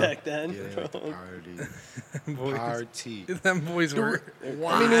party, though. Back then, Yeah, they like the party. Boys. Party. Them boys were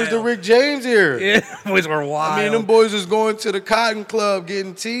wild. I mean, it was the Rick James era. Yeah, boys were wild. I mean, them boys was going to the Cotton Club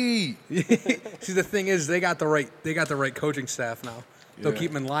getting tea. See, the thing is, they got the right coaching staff now. They'll Yeah.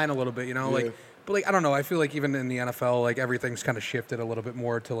 keep them in line a little bit, you know. Yeah. Like, but like I don't know. I feel like even in the NFL, like everything's kind of shifted a little bit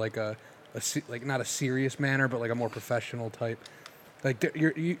more to like like not a serious manner, but like a more professional type. Like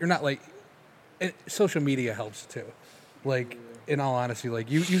you're not like, and social media helps too. Like in all honesty, like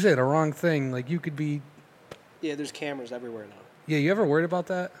you say the wrong thing, like you could be. Yeah, there's cameras everywhere now. Yeah, you ever worried about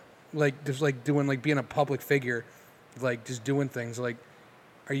that? Like just like doing like being a public figure, like just doing things. Like,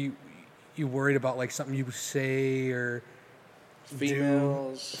 are you worried about like something you say or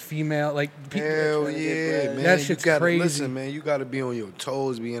female like people? Hell trying to get yeah, bread. man. That You shit's gotta, crazy. Listen, man, you got to be on your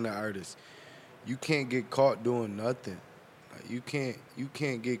toes being an artist. You can't get caught doing nothing. Like, you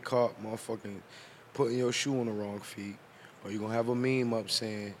can't get caught motherfucking putting your shoe on the wrong feet. Or you're going to have a meme up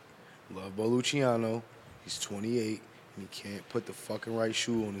saying, Loveboat Luciano, he's 28, and he can't put the fucking right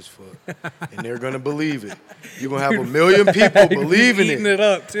shoe on his foot. And they're going to believe it. You're going to have a million people believing Eating it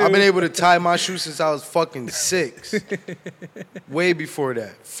up, too. I've been able to tie my shoe since I was fucking 6. Way before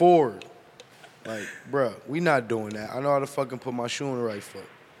that. 4. Like, bruh, we not doing that. I know how to fucking put my shoe on the right foot.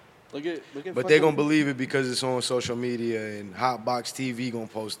 Look at But they gonna believe it because it's on social media and Hotbox TV gonna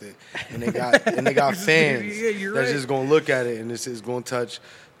post it, and they got fans Yeah, you're that's right. just gonna look at it and it's gonna touch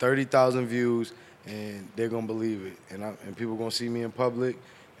 30,000 views, and they're gonna believe it, and people gonna see me in public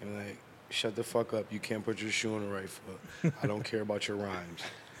and like, shut the fuck up, you can't put your shoe on the right foot. I don't care about your rhymes.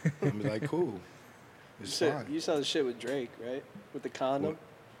 I'm like, cool, it's fine. You saw the shit with Drake, right? With the condom.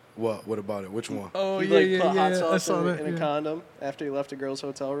 What about it? Which one? Oh He yeah, like yeah, put hot yeah. I sauce saw in, that. in a yeah. condom after he left a girl's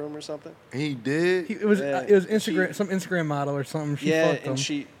hotel room or something. He did. It was Yeah. Instagram, some Instagram model or something. She yeah, fucked him. and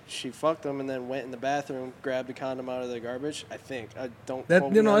she fucked him and then went in the bathroom, grabbed the condom out of the garbage. I think I don't. That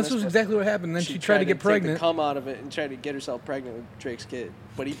quote you me know, on this was but exactly what happened. Then she tried to get take pregnant. the cum out of it and tried to get herself pregnant with Drake's kid.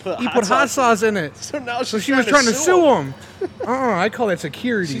 But he put hot sauce in it. So now So she was trying to sue him. I call that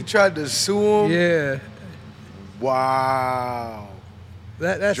security. She tried to sue him. Yeah, Wow.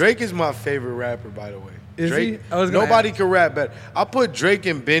 that's Drake is my favorite rapper, by the way. Is Drake, he? I was gonna nobody ask. can rap better. I put Drake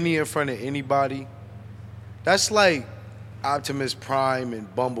and Benny in front of anybody. That's like Optimus Prime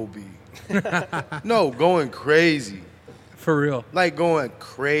and Bumblebee. No, going crazy. for real. Like going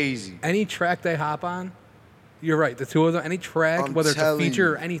crazy. Any track they hop on, you're right. The two of them, any track, I'm whether it's a telling feature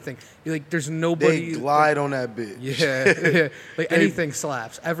you. or anything, you're like there's They nobody. glide on that bitch. Yeah, like anything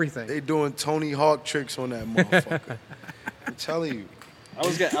slaps. Everything. They doing Tony Hawk tricks on that motherfucker. I'm telling you. I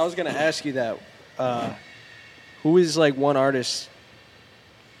was gonna ask you that. Who is like one artist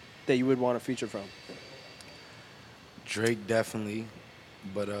that you would want to feature from? Drake definitely,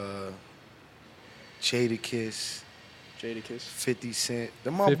 but Jadakiss, Jadakiss. 50 Cent.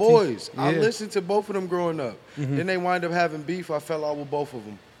 They're my 50? boys. I Yeah. listened to both of them growing up. Then they wind up having beef. I fell out with both of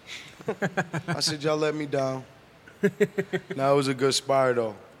them. I said, y'all let me down. Now, it was a good spar,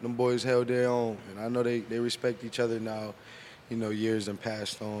 though. Them boys held their own. And I know they respect each other now. You know, years done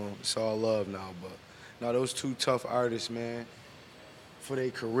passed on. It's all love now. But, now those two tough artists, man, for their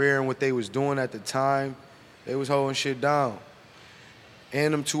career and what they was doing at the time, they was holding shit down.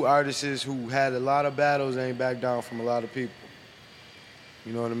 And them two artists who had a lot of battles ain't back down from a lot of people.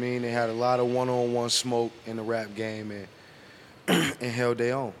 You know what I mean? They had a lot of one-on-one smoke in the rap game and held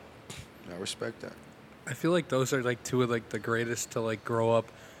their own. I respect that. I feel like those are like two of like the greatest to like grow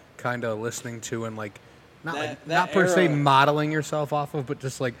up, kind of listening to and like not That not per se era- modeling yourself off of, but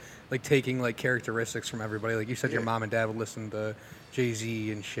just like taking like characteristics from everybody. Like you said, your Yeah. mom and dad would listen to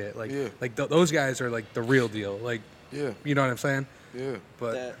Jay-Z and shit. Like Yeah. those guys are like the real deal. Like Yeah, you know what I'm saying? yeah.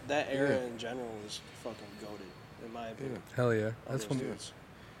 But That era Yeah. in general was fucking goated. in my opinion. Hell yeah. That's That's dudes.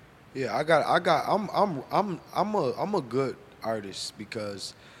 Yeah, I'm a good artist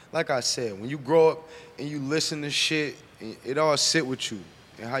because, like I said, when you grow up and you listen to shit, it all sit with you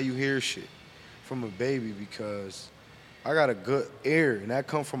and how you hear shit from a baby. Because I got a good ear, and that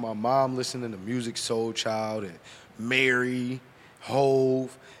come from my mom listening to music, Soul Child and Mary,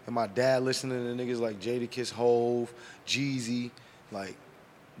 Hove, and my dad listening to niggas like Jadakiss, Hove, Jeezy, like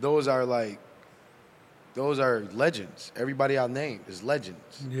those are legends. Everybody I named is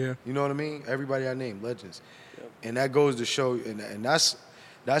legends. Yeah. You know what I mean? Everybody I named, legends. Yep. And that goes to show, and that's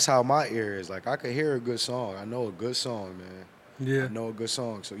how my ear is. Like, I can hear a good song. I know a good song, man. Yeah. I know a good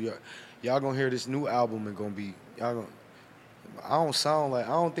song. So, y'all gonna hear this new album and gonna be, I don't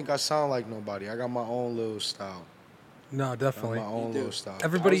think I sound like nobody. I got my own little style. No, definitely. My own little style.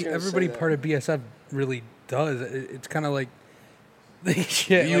 Everybody gonna say that. part of BSF really does. It's kind of like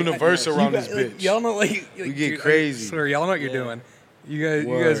shit. We like, universal around this like, bitch. y'all know, like We get dude, crazy. I swear, y'all know what you're Yeah. doing.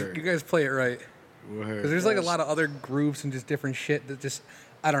 Word. You guys play it right. Word. Because there's like a lot of other groups and just different shit that just,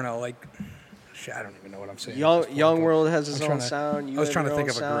 I don't know, like, shit, I don't even know what I'm saying. at this point, Young but World has his I'm own trying to- sound. You I was have trying to your think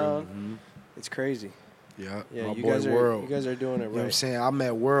own of a group. sound. It's crazy. Yeah, Yeah, my you boy guys World. you guys are doing it You know what I'm right. saying? I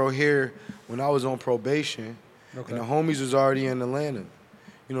met World here when I was on probation, Okay. and the homies was already in Atlanta.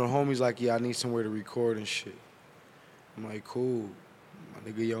 You know, the homies like, yeah, I need somewhere to record and shit. I'm like, cool, my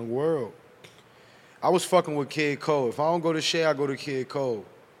nigga Young World. I was fucking with Kid Cole. If I don't go to Shay, I go to Kid Cole.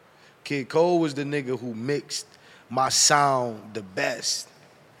 Kid Cole was the nigga who mixed my sound the best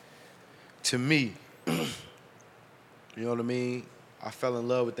to me. You know what I mean? I fell in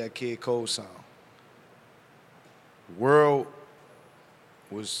love with that Kid Cole sound. World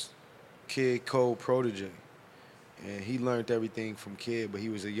was Kid Cole protege, and he learned everything from Kid, but he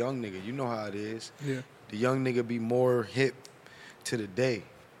was a young nigga. You know how it is. Yeah. The young nigga be more hip to the day.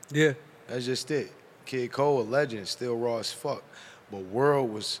 Yeah. That's just it. Kid Cole, a legend, still raw as fuck. But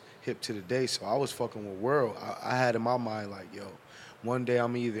World was hip to the day, so I was fucking with World. I had in my mind like, yo, one day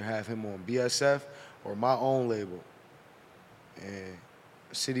I'm either have him on BSF or my own label. And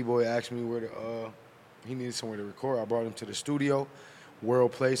City Boy asked me where to, he needed somewhere to record. I brought him to the studio.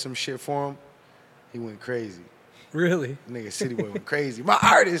 World played some shit for him. He went crazy. Really? Nigga, City Boy went crazy. My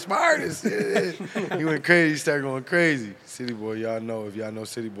artist. He went crazy, started going crazy. City Boy, y'all know, if y'all know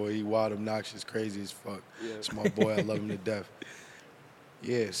City Boy, he wild, obnoxious, crazy as fuck. Yeah. It's my boy, I love him to death.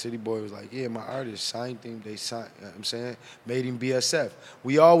 Yeah, City Boy was like, yeah, my artist signed him, they signed, you know what I'm saying? Made him BSF.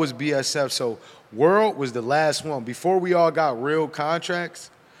 We all was BSF, so World was the last one. Before we all got real contracts,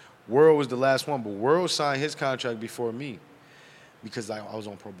 World was the last one, but World signed his contract before me because I was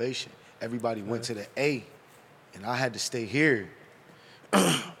on probation. Everybody went to the A, and I had to stay here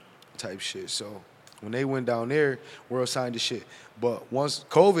type shit. So when they went down there, World signed the shit. But once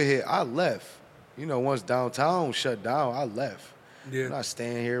COVID hit, I left. You know, once downtown shut down, I left. Yeah. I'm not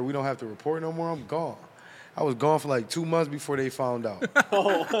staying here. We don't have to report no more. I'm gone. I was gone for like 2 months before they found out.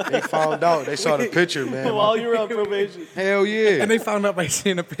 They found out. They saw the picture, man. While you were on probation. Hell yeah. And they found out by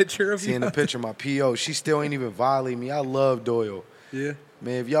seeing a picture of you. Seeing the picture of my PO. She still ain't even violate me. I love Doyle. Yeah.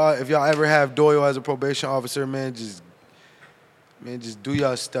 Man, if y'all ever have Doyle as a probation officer, man, just do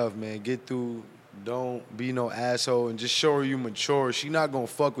y'all stuff, man. Get through. Don't be no asshole and just show her you mature. She not gonna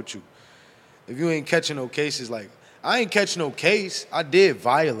fuck with you. If you ain't catching no cases, like I ain't catching no case. I did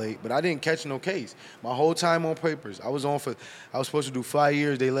violate, but I didn't catch no case. My whole time on papers, I was supposed to do 5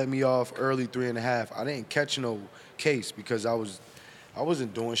 years. They let me off early 3.5. I didn't catch no case because I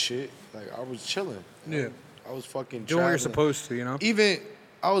wasn't doing shit. Like I was chilling. Yeah. I was fucking Doing what you're traveling. supposed to, you know? Even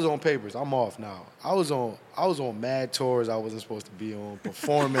I was on papers. I'm off now. I was on mad tours I wasn't supposed to be on,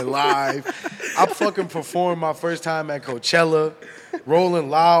 performing live. I fucking performed my first time at Coachella, Rolling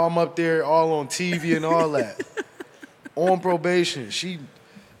Loud. I'm up there all on TV and all that. On probation.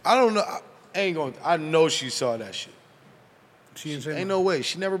 I don't know. I know she saw that shit. She didn't say Ain't no. no way.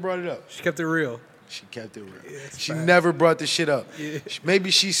 She never brought it up. She kept it real. She kept it real. Yeah, it's She facts. never brought the shit up. Yeah. Maybe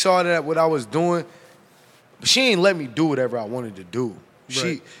she saw that what I was doing, but she ain't let me do whatever I wanted to do.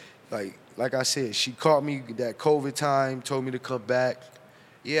 She, like I said, she caught me that COVID time, told me to come back.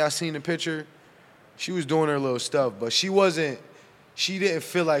 Yeah, I seen the picture. She was doing her little stuff, but she didn't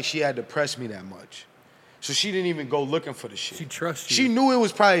feel like she had to press me that much. So she didn't even go looking for the shit. She trusts you. She knew it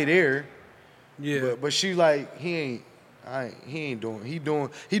was probably there. Yeah. But she like, he doing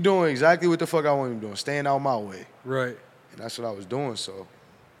exactly what the fuck I want him doing, staying out my way. Right. And that's what I was doing, so.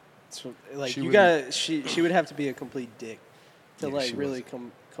 So, like She you would- got, she would have to be a complete dick to Yeah, like she really was.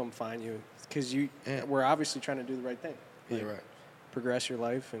 come find you, because Yeah. we're obviously trying to do the right thing. Yeah, Like, right. progress your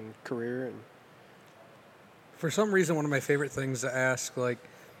life and career and For some reason, one of my favorite things to ask, like,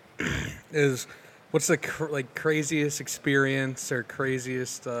 is What's the craziest experience or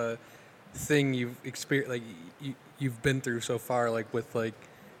craziest thing you've experienced, like you've been through so far, like with like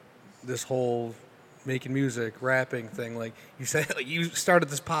this whole making music, rapping thing? Like you said, like you started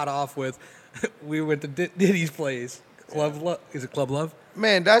this pod off with, we went to Diddy's place. Club Love. Is it Club Love?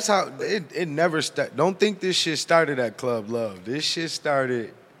 Man, that's how it never started. Don't think this shit started at Club Love. This shit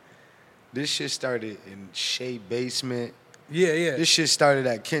started in Shea Basement. Yeah. This shit started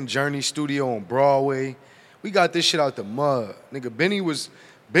at Ken Journey Studio on Broadway. We got this shit out the mud. Nigga, Benny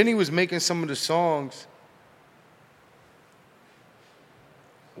was making some of the songs.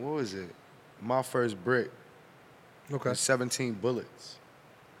 What was it? My First Brick. Okay. 17 Bullets.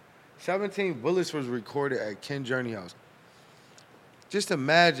 17 Bullets was recorded at Ken Journey House. Just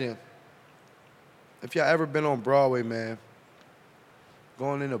imagine if y'all ever been on Broadway, man,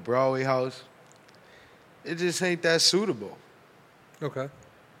 going in a Broadway house, it just ain't that suitable. Okay.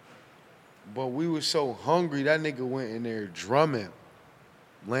 But we was so hungry, that nigga went in there drumming,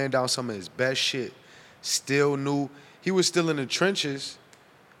 laying down some of his best shit. Still knew, he was still in the trenches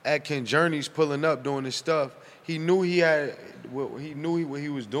at Ken Journey's pulling up, doing his stuff. He knew what he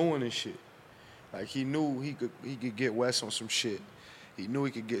was doing and shit. Like he knew he could get West on some shit. He knew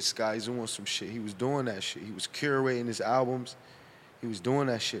he could get Sky Zoo on some shit. He was doing that shit. He was curating his albums. He was doing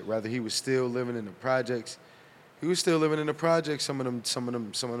that shit. Rather, he was still living in the projects. He was still living in the projects, some of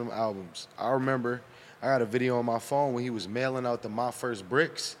them albums. I remember I got a video on my phone when he was mailing out the My First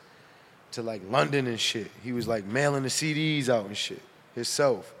Bricks to like London and shit. He was like mailing the CDs out and shit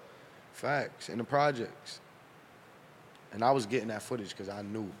himself. Facts, in the projects. And I was getting that footage because I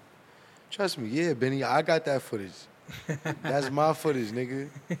knew. Trust me, yeah, Benny, I got that footage. That's my footage, nigga.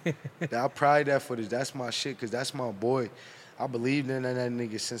 I pride that footage. That's my shit because that's my boy. I believed in that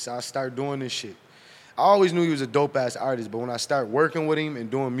nigga since I started doing this shit. I always knew he was a dope-ass artist, but when I started working with him and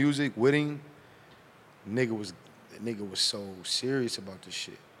doing music with him, nigga was so serious about this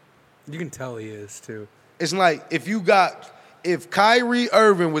shit. You can tell he is, too. It's like if Kyrie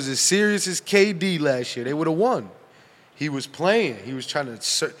Irving was as serious as KD last year, they would have won. He was playing. He was trying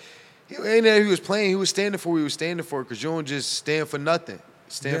to... He was playing. He was standing for what he was standing for because you don't just stand for nothing.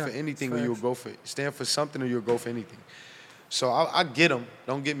 Stand for anything or you'll go for... Stand for something or you'll go for anything. So I get him.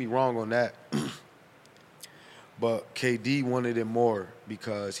 Don't get me wrong on that. But KD wanted it more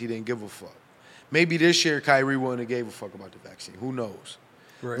because he didn't give a fuck. Maybe this year Kyrie wouldn't have gave a fuck about the vaccine. Who knows?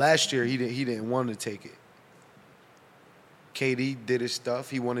 Right. Last year he didn't want to take it. KD did his stuff.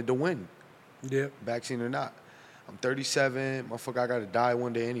 He wanted to win. Yeah. Vaccine or not. I'm 37. Motherfucker, I gotta die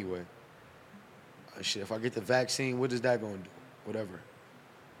one day anyway. Shit, if I get the vaccine, what is that gonna do? Whatever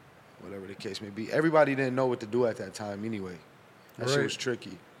the case may be. Everybody didn't know what to do at that time anyway. That shit was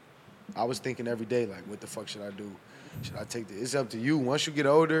tricky. I was thinking every day, like, what the fuck should I do? Should I take It's up to you. Once you get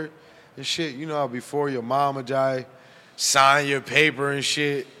older and shit, you know how before your mama die, sign your paper and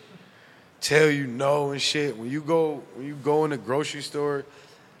shit, tell you no and shit. When you go in the grocery store,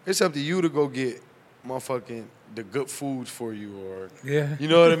 it's up to you to go get motherfucking the good foods for you, or you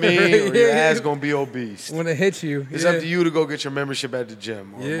know what I mean? Or your ass gonna be obese. When it hits you. It's up to you to go get your membership at the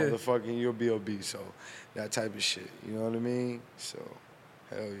gym, or motherfucking you'll be obese. So that type of shit. You know what I mean? So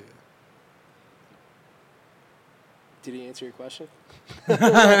hell yeah. Did he answer your question?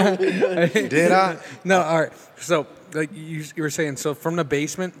 Did I? No, all right. So like you were saying, so from the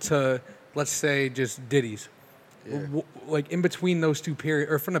basement to let's say just Diddy's. Yeah. Like in between those two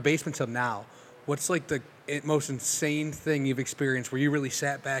periods, or from the basement till now, what's like the most insane thing you've experienced where you really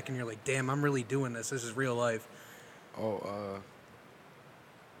sat back and you're like, damn, I'm really doing this. This is real life. About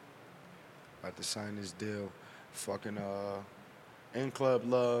to sign this deal. Fucking in Club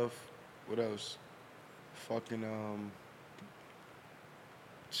Love. What else? Fucking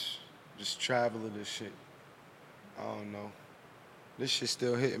just traveling this shit. I don't know. This shit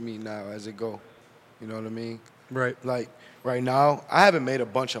still hitting me now as it go. You know what I mean? Right. Like, right now, I haven't made a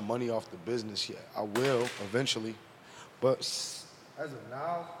bunch of money off the business yet. I will eventually. But as of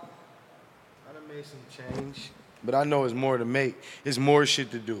now, I done made some change. But I know it's more to make. It's more shit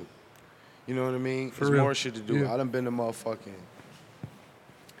to do. You know what I mean? There's more shit to do. Yeah. I done been to motherfucking...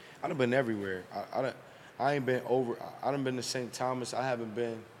 I done been everywhere. I ain't been over... I done been to St. Thomas. I haven't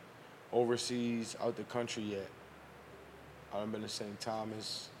been overseas, out the country yet. I done been to St.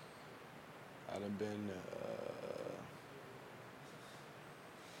 Thomas. I done been...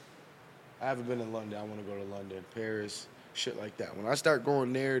 I haven't been to London. I want to go to London, Paris, shit like that. When I start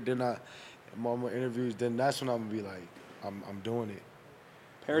going there, then my interviews, then that's when I'm gonna be like, I'm doing it.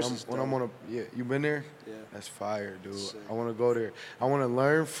 Paris is when I'm on you been there? Yeah. That's fire, dude. Sick. I want to go there. I want to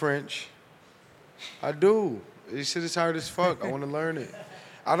learn French. I do. This shit is hard as fuck. I want to learn it.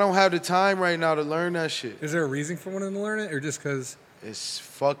 I don't have the time right now to learn that shit. Is there a reason for wanting to learn it, or just because? It's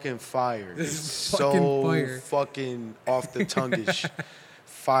fucking fire. This It's is fucking so fire. fucking off the tongueish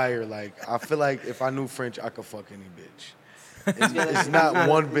fire. Like, I feel like if I knew French, I could fuck any bitch. It's not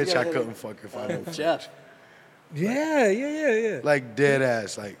one bitch I couldn't fuck if I knew French. Jeff. Yeah. Like, dead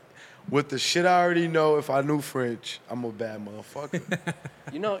ass. Like, with the shit I already know, if I knew French, I'm a bad motherfucker.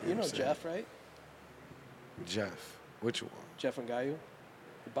 You know Jeff, right? Jeff. Which one? Jeff Ngayu,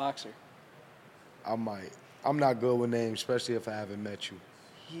 the boxer. I might. I'm not good with names, especially if I haven't met you.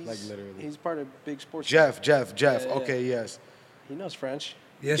 Like, literally. He's part of big sports. Jeff. Yeah. Okay, yes. He knows French.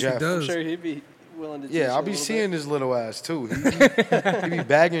 Yes, Jeff. he does. I'm sure he'd be willing to teach Yeah, I'll you a be little seeing bit. his little ass too. He be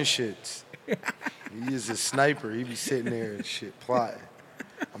bagging shits. He is a sniper. He be sitting there and shit plotting.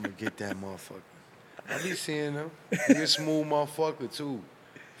 I'm gonna get that motherfucker. I be seeing him. He a smooth motherfucker too.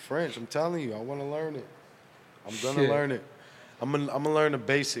 French, I'm telling you, I want to learn it. I'm gonna learn it. I'm gonna learn the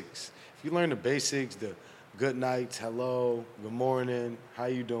basics. If you learn the basics, the good nights, hello, good morning, how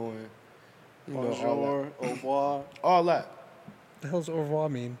you doing? You know, Bonjour, au revoir, all that. The hell's au revoir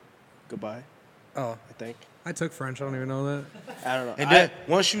mean? goodbye. Oh, I think. I took French. I don't even know that. I don't know. And then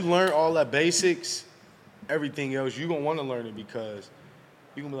once you learn all that basics, everything else, you're going to want to learn it because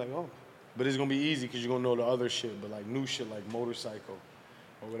you're going to be like, oh. But it's going to be easy because you're going to know the other shit. But like new shit like motorcycle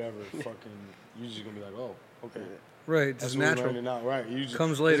or whatever, fucking, you're just going to be like, oh, okay. Right, That's just what we're natural. learning now. Right. You just,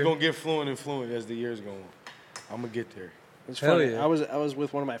 Comes later. It's going to get fluent as the years go on. I'm going to get there. It's Hell funny. yeah. I was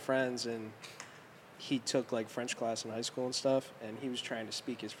with one of my friends and he took like French class in high school and stuff, and he was trying to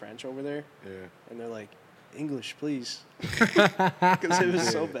speak his French over there. Yeah. And they're like, English, please, because it was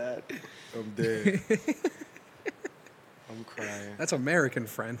so bad. I'm dead. I'm crying. That's American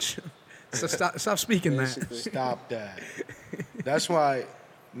French. So stop speaking that. Basically. Stop that. That's why,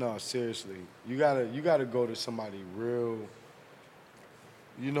 no, seriously. You gotta go to somebody real,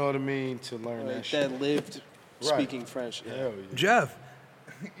 you know what I mean, to learn that Like, shit. that lived Right. speaking French. Yeah. Hell yeah. Jeff,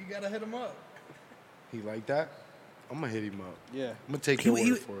 you gotta hit him up. He like that? I'm gonna hit him up. Yeah. I'm gonna take your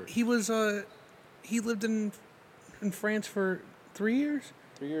word for it. He lived in France for 3 years.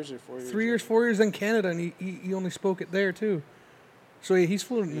 3 years or 4 years. 3 years, 4 years in Canada, and he only spoke it there too. So he's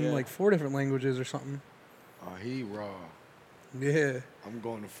fluent in like 4 different languages or something. Oh, he raw. Yeah, I'm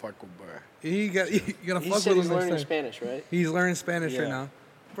going to fuck with bro. you gotta He fuck said with he's him next learning time. Spanish, right? He's learning Spanish right Yeah. now.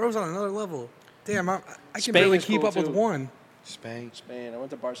 Bro's on another level. Damn, I can Spain barely is keep cool, up with too. one. Spain? Spain. I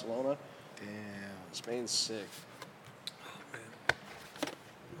went to Barcelona. Damn. Spain's sick.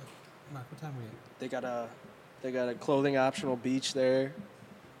 Mark, what time we They got a clothing optional beach there.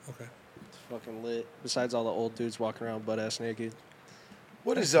 at? Okay. It's fucking lit. Besides all the old dudes walking around butt ass naked.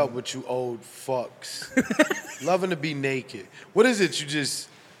 What is up with you old fucks? Loving to be naked. What is it? You just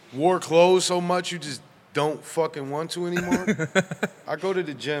wore clothes so much you just don't fucking want to anymore? I go to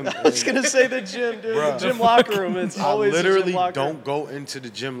the gym. I was gonna say the gym, dude. Bruh. The gym locker room. It's I always the literally gym locker don't go into the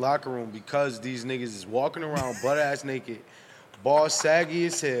gym locker room because these niggas is walking around butt ass naked, balls saggy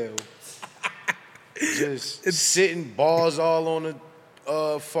as hell, just sitting balls all on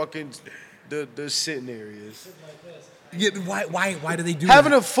the fucking the sitting areas. Yeah, why do they do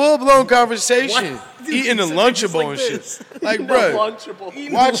Having that? a full blown conversation, Why? eating a Dude, Lunchable like and this. shit. Like, room. bruh,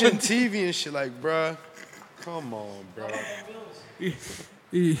 Lunchable. watching TV and shit. Like, bruh, come on, bruh.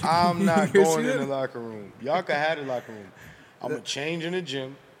 I'm not You going see in the that? locker room. Y'all can have the locker room. I'm gonna change in the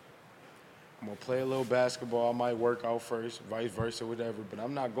gym. I'm gonna play a little basketball. I might work out first, vice versa, whatever. But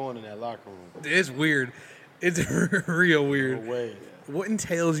I'm not going in that locker room. It's weird. It's real weird. No way. What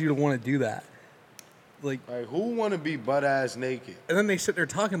entails you to want to do that? Like, Like, who wanna be butt ass naked? and then they sit there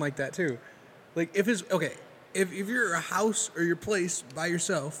talking like that too. Like, if it's okay, if you're a house or your place by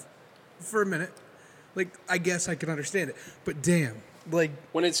yourself for a minute, like, I guess I can understand it. But damn, like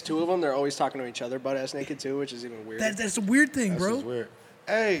When it's two of them, they're always talking to each other butt ass naked too, which is even weird. that's a weird thing, That's bro. just weird.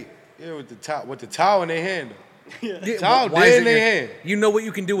 Hey, yeah, with the towel in their hand. Though. Yeah, Towel why dead is in it their your- hand. You know what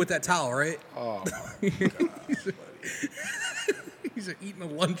you can do with that towel, right? Oh my God. He's eating a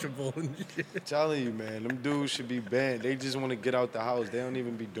Lunchable and shit. I'm telling you, man, them dudes should be banned. They just want to get out the house. They don't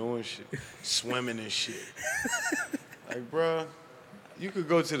even be doing shit, swimming and shit. Like, bruh, you could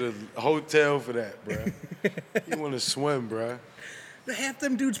go to the hotel for that, bruh. You want to swim, bruh. Half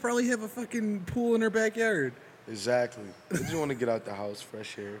them dudes probably have a fucking pool in their backyard. Exactly. They just want to get out the house,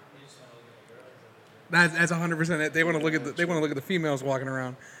 fresh air. That's 100% it. They want to look at the females walking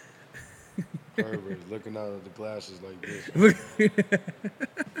around. Pervert, looking out of the glasses like this.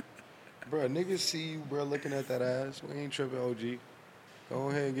 Bruh, niggas see you, bruh, looking at that ass. We ain't tripping, OG. Go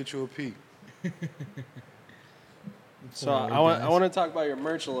ahead and get you a peek. So I want to talk about your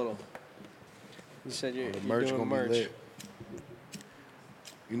merch a little. You said you're The merch doing gonna merch. be lit.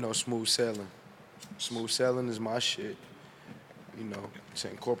 smooth sailing. Smooth sailing is my shit. To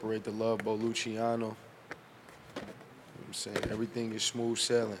incorporate the Loveboat Luciano. You know what I'm saying? Everything is smooth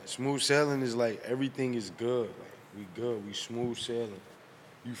sailing. Smooth sailing is like everything is good. Like we good. We smooth sailing.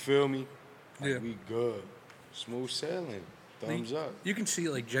 You feel me? Like, Yeah. we good. Smooth sailing. Thumbs up. You can see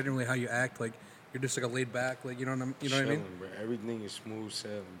like genuinely how you act. Like you're just like a laid back. Like you know what I Chilling, mean? bro. Everything is smooth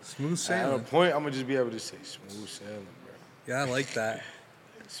sailing. Smooth At sailing. a point, I'm gonna just be able to say smooth sailing, bro. Yeah, I like that.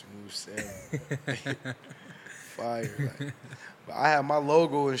 Smooth sailing. Fire. Like. But I had my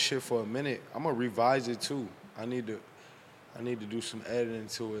logo and shit for a minute. I'm gonna revise it too. I need to do some editing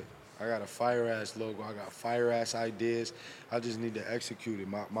to it. I got a fire ass logo. I got fire ass ideas. I just need to execute it.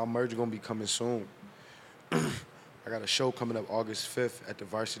 My merch gonna be coming soon. I got a show coming up August 5th at the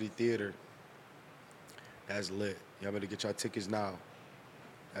Varsity Theater. That's lit. Y'all better get y'all tickets now.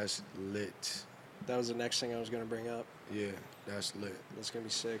 That's lit. That was the next thing I was gonna bring up. Yeah, that's lit. That's gonna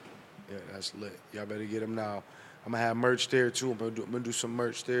be sick. Yeah, that's lit. Y'all better get them now. I'm gonna have merch there too. I'm gonna do some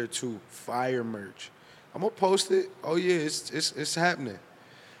merch there too. Fire merch. I'm gonna post it. Oh yeah, it's happening.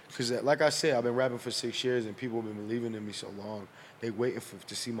 Cause like I said, I've been rapping for 6 years and people have been believing in me so long. They waiting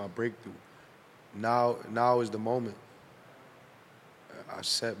to see my breakthrough. Now is the moment. I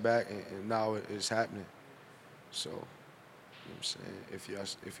sat back and now it's happening. So, you know what I'm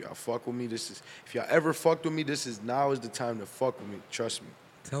saying? If y'all fuck with me, if y'all ever fucked with me, now is the time to fuck with me. Trust me.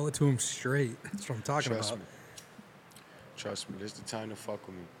 Tell it to him straight. That's what I'm talking about. Trust me, this is the time to fuck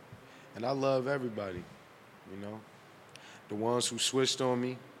with me. And I love everybody, The ones who switched on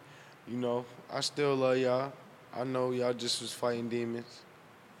me, I still love y'all. I know y'all just was fighting demons.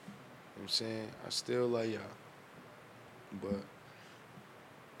 You know what I'm saying? I still love y'all. But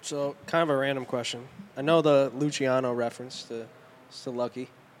So, kind of a random question. I know the Luciano reference to Lucky,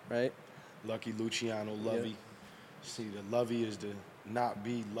 right? Lucky Luciano, Lovey. Yeah. See, the Lovey is to not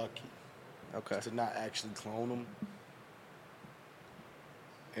be lucky. Okay. To not actually clone them.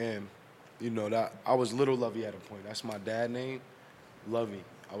 And, that I was Little Lovey at a point. That's my dad's name, Lovey.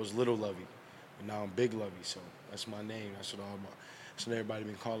 I was Little Lovey. And now I'm Big Lovey, so that's my name. That's what everybody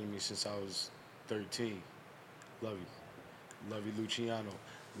been calling me since I was 13. Lovey. Lovey Luciano.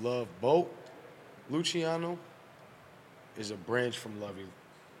 Loveboat Luciano is a branch from Lovey.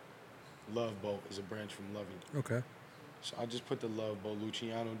 Loveboat is a branch from Lovey. Okay. So I just put the Loveboat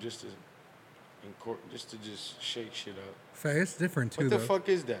Luciano just to shake shit up. Fact, it's different too. What the though. fuck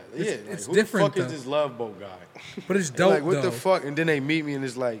is that? It's who different, the fuck though. is this Loveboat guy? But it's They're dope like, what though. the fuck? And then they meet me and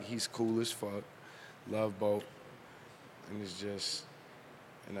it's like, he's cool as fuck. Loveboat. And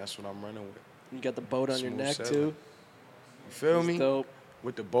and that's what I'm running with. You got the boat on your Smooth neck sailing. too. You feel That's me? dope.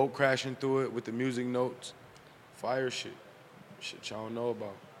 With the boat crashing through it, with the music notes. Fire shit. Shit y'all don't know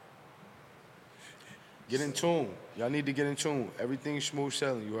about. Get in tune. Y'all need to get in tune. Everything's smooth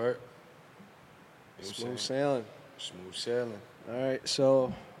sailing, you heard? You know what I'm Smooth saying? sailing. Smooth sailing. All right,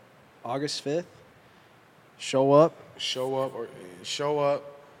 so August 5th, show up. Show up. You know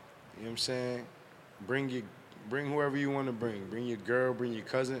what I'm saying? Bring whoever you want to bring. Bring your girl, bring your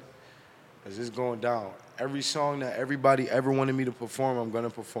cousin. Cause it's going down. Every song that everybody ever wanted me to perform, I'm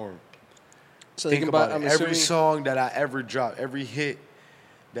gonna perform. So Think they can about buy, it. I'm Every assuming, song that I ever dropped, every hit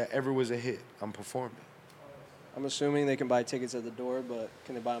that ever was a hit, I'm performing. I'm assuming they can buy tickets at the door, but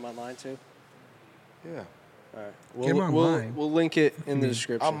can they buy them online too? Yeah. All right. Get 'em online. We'll link it in the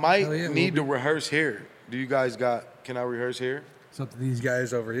description. I might Hell yeah, need we'll to rehearse here. Do you guys can I rehearse here? It's up to these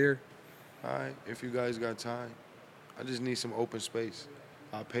guys over here. All right, if you guys got time. I just need some open space.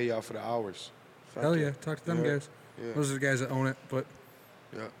 I'll pay y'all for the hours. Fuck Hell it. yeah, talk to them Yeah. guys. Yeah. Those are the guys that own it, but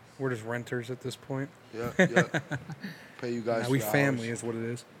Yeah, we're just renters at this point. yeah. Pay you guys Nah, for we the family hours. is what it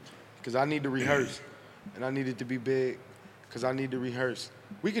is. Because I need to rehearse. And I need it to be big. Because I need to rehearse.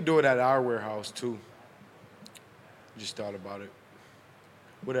 We could do it at our warehouse, too. Just thought about it.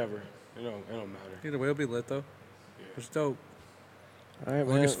 Whatever. It don't matter. Either way, it'll be lit though. It's dope. All right,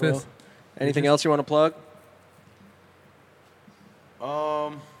 man. August Well, 5th. anything else you want to plug?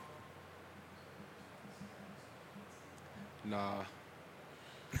 Nah.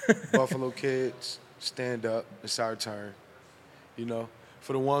 Buffalo kids, stand up. It's our turn.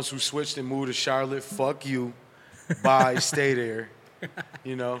 For the ones who switched and moved to Charlotte, fuck you. Bye, stay there.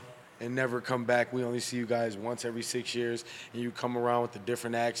 And never come back. We only see you guys once every 6 years, and you come around with a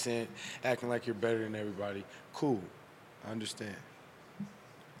different accent, acting like you're better than everybody. Cool. I understand.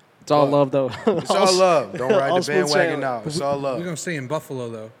 It's all But love, though. It's all love. Don't ride all the smooth bandwagon sailing. now. It's all We're love. gonna stay in Buffalo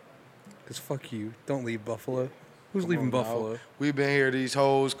though, cause fuck you. Don't leave Buffalo. Who's leaving Come on, Buffalo? now. We've been here this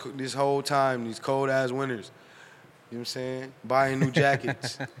whole time, these cold-ass winters. You know what I'm saying? Buying new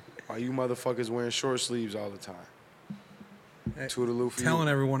jackets. While you motherfuckers wearing short sleeves all the time. Toodaloo for Telling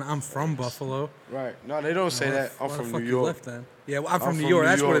you. everyone I'm from Buffalo. Right. No, they don't say that. I'm Why the from fuck New you York. left then? Yeah, well, I'm from New from York. New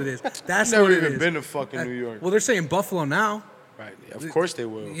That's what York. it is. That's Never what it even is. been to fucking New York. Well, they're saying Buffalo now. Right. Of course they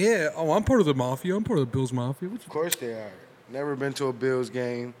will. Yeah. Oh, I'm part of the mafia. I'm part of the Bills Mafia. Of course they are. Never been to a Bills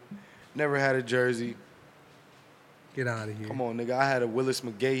game. Never had a jersey. Get out of here. Come on, nigga. I had a Willis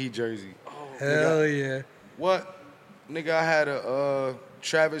McGahee jersey. Hell yeah. What? Nigga, I had a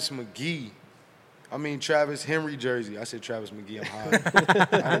Travis Henry jersey. I said Travis McGee, I'm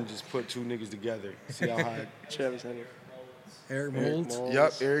high. I didn't just put two niggas together. See how high? Travis Henry. Eric Moulds.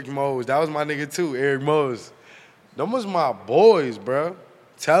 Yup, Eric Mose. That was my nigga too, Eric Mose. Them was my boys, bro.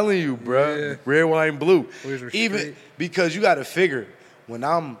 Telling you, bro. Yeah. Red, white, and blue. Boys were Even straight. because you gotta figure, when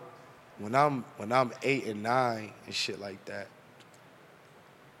I'm 8 and 9 and shit like that,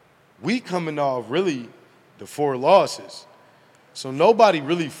 we coming off really the 4 losses. So nobody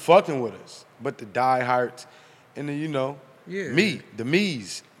really fucking with us but the diehards and the, me, the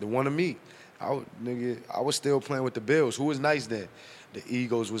me's, the one of me. I was still playing with the Bills. Who was nice then? The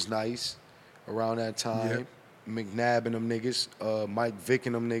Eagles was nice around that time. Yep. McNabb and them niggas, Mike Vick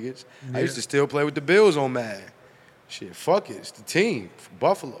and them niggas. Yeah. I used to still play with the Bills on Madden. Shit, fuck it. It's the team from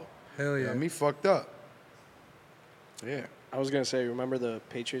Buffalo. Hell yeah. Got me fucked up. Yeah. I was gonna say, remember the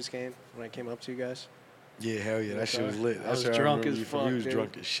Patriots game when I came up to you guys? Yeah, hell yeah, that shit was lit. I was That's what drunk remember as you from. fuck, You was dude.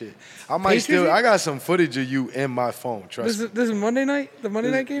 drunk as shit. I got some footage of you in my phone, trust me. This is Monday night? The Monday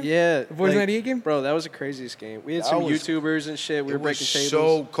night game? Yeah. The Boys 98 game? Bro, that was the craziest game. We had That some was- YouTubers and shit. We It were was breaking tables.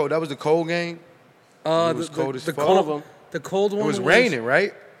 so cold. That was the cold game? It was cold as fuck. One of them. The cold one It was raining,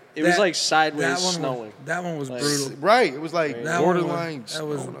 right? It was That- like sideways that one snowing. that one was Like, brutal. Right. It was like That one borderline that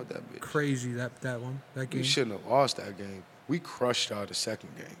was snowing out that bitch. crazy. That game. We shouldn't have lost that game. We crushed y'all the second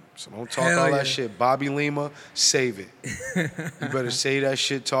game. So don't talk Hell all yeah. that shit. Bobby Lima, save it. You better say that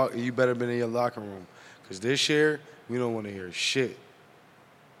shit talk, and you better been in your locker room. Because this year, we don't want to hear shit.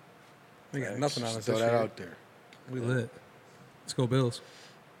 We got nothing on Just us throw this that year. out there. We lit. Let's go Bills.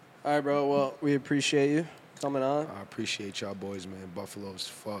 All right, bro. Well, we appreciate you coming on. I appreciate y'all boys, man. Buffalo's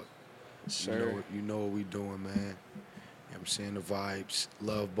fuck. Sir. You know what we doing, man. You know what I'm saying? The vibes.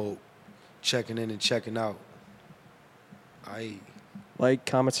 Loveboat. Checking in and checking out. Like,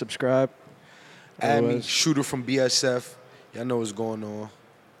 comment, subscribe. Add me, Otherwise- Shooter from BSF. Y'all know what's going on.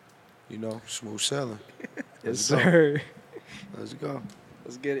 Smooth selling. Yes, sir. Let's go.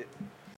 Let's get it.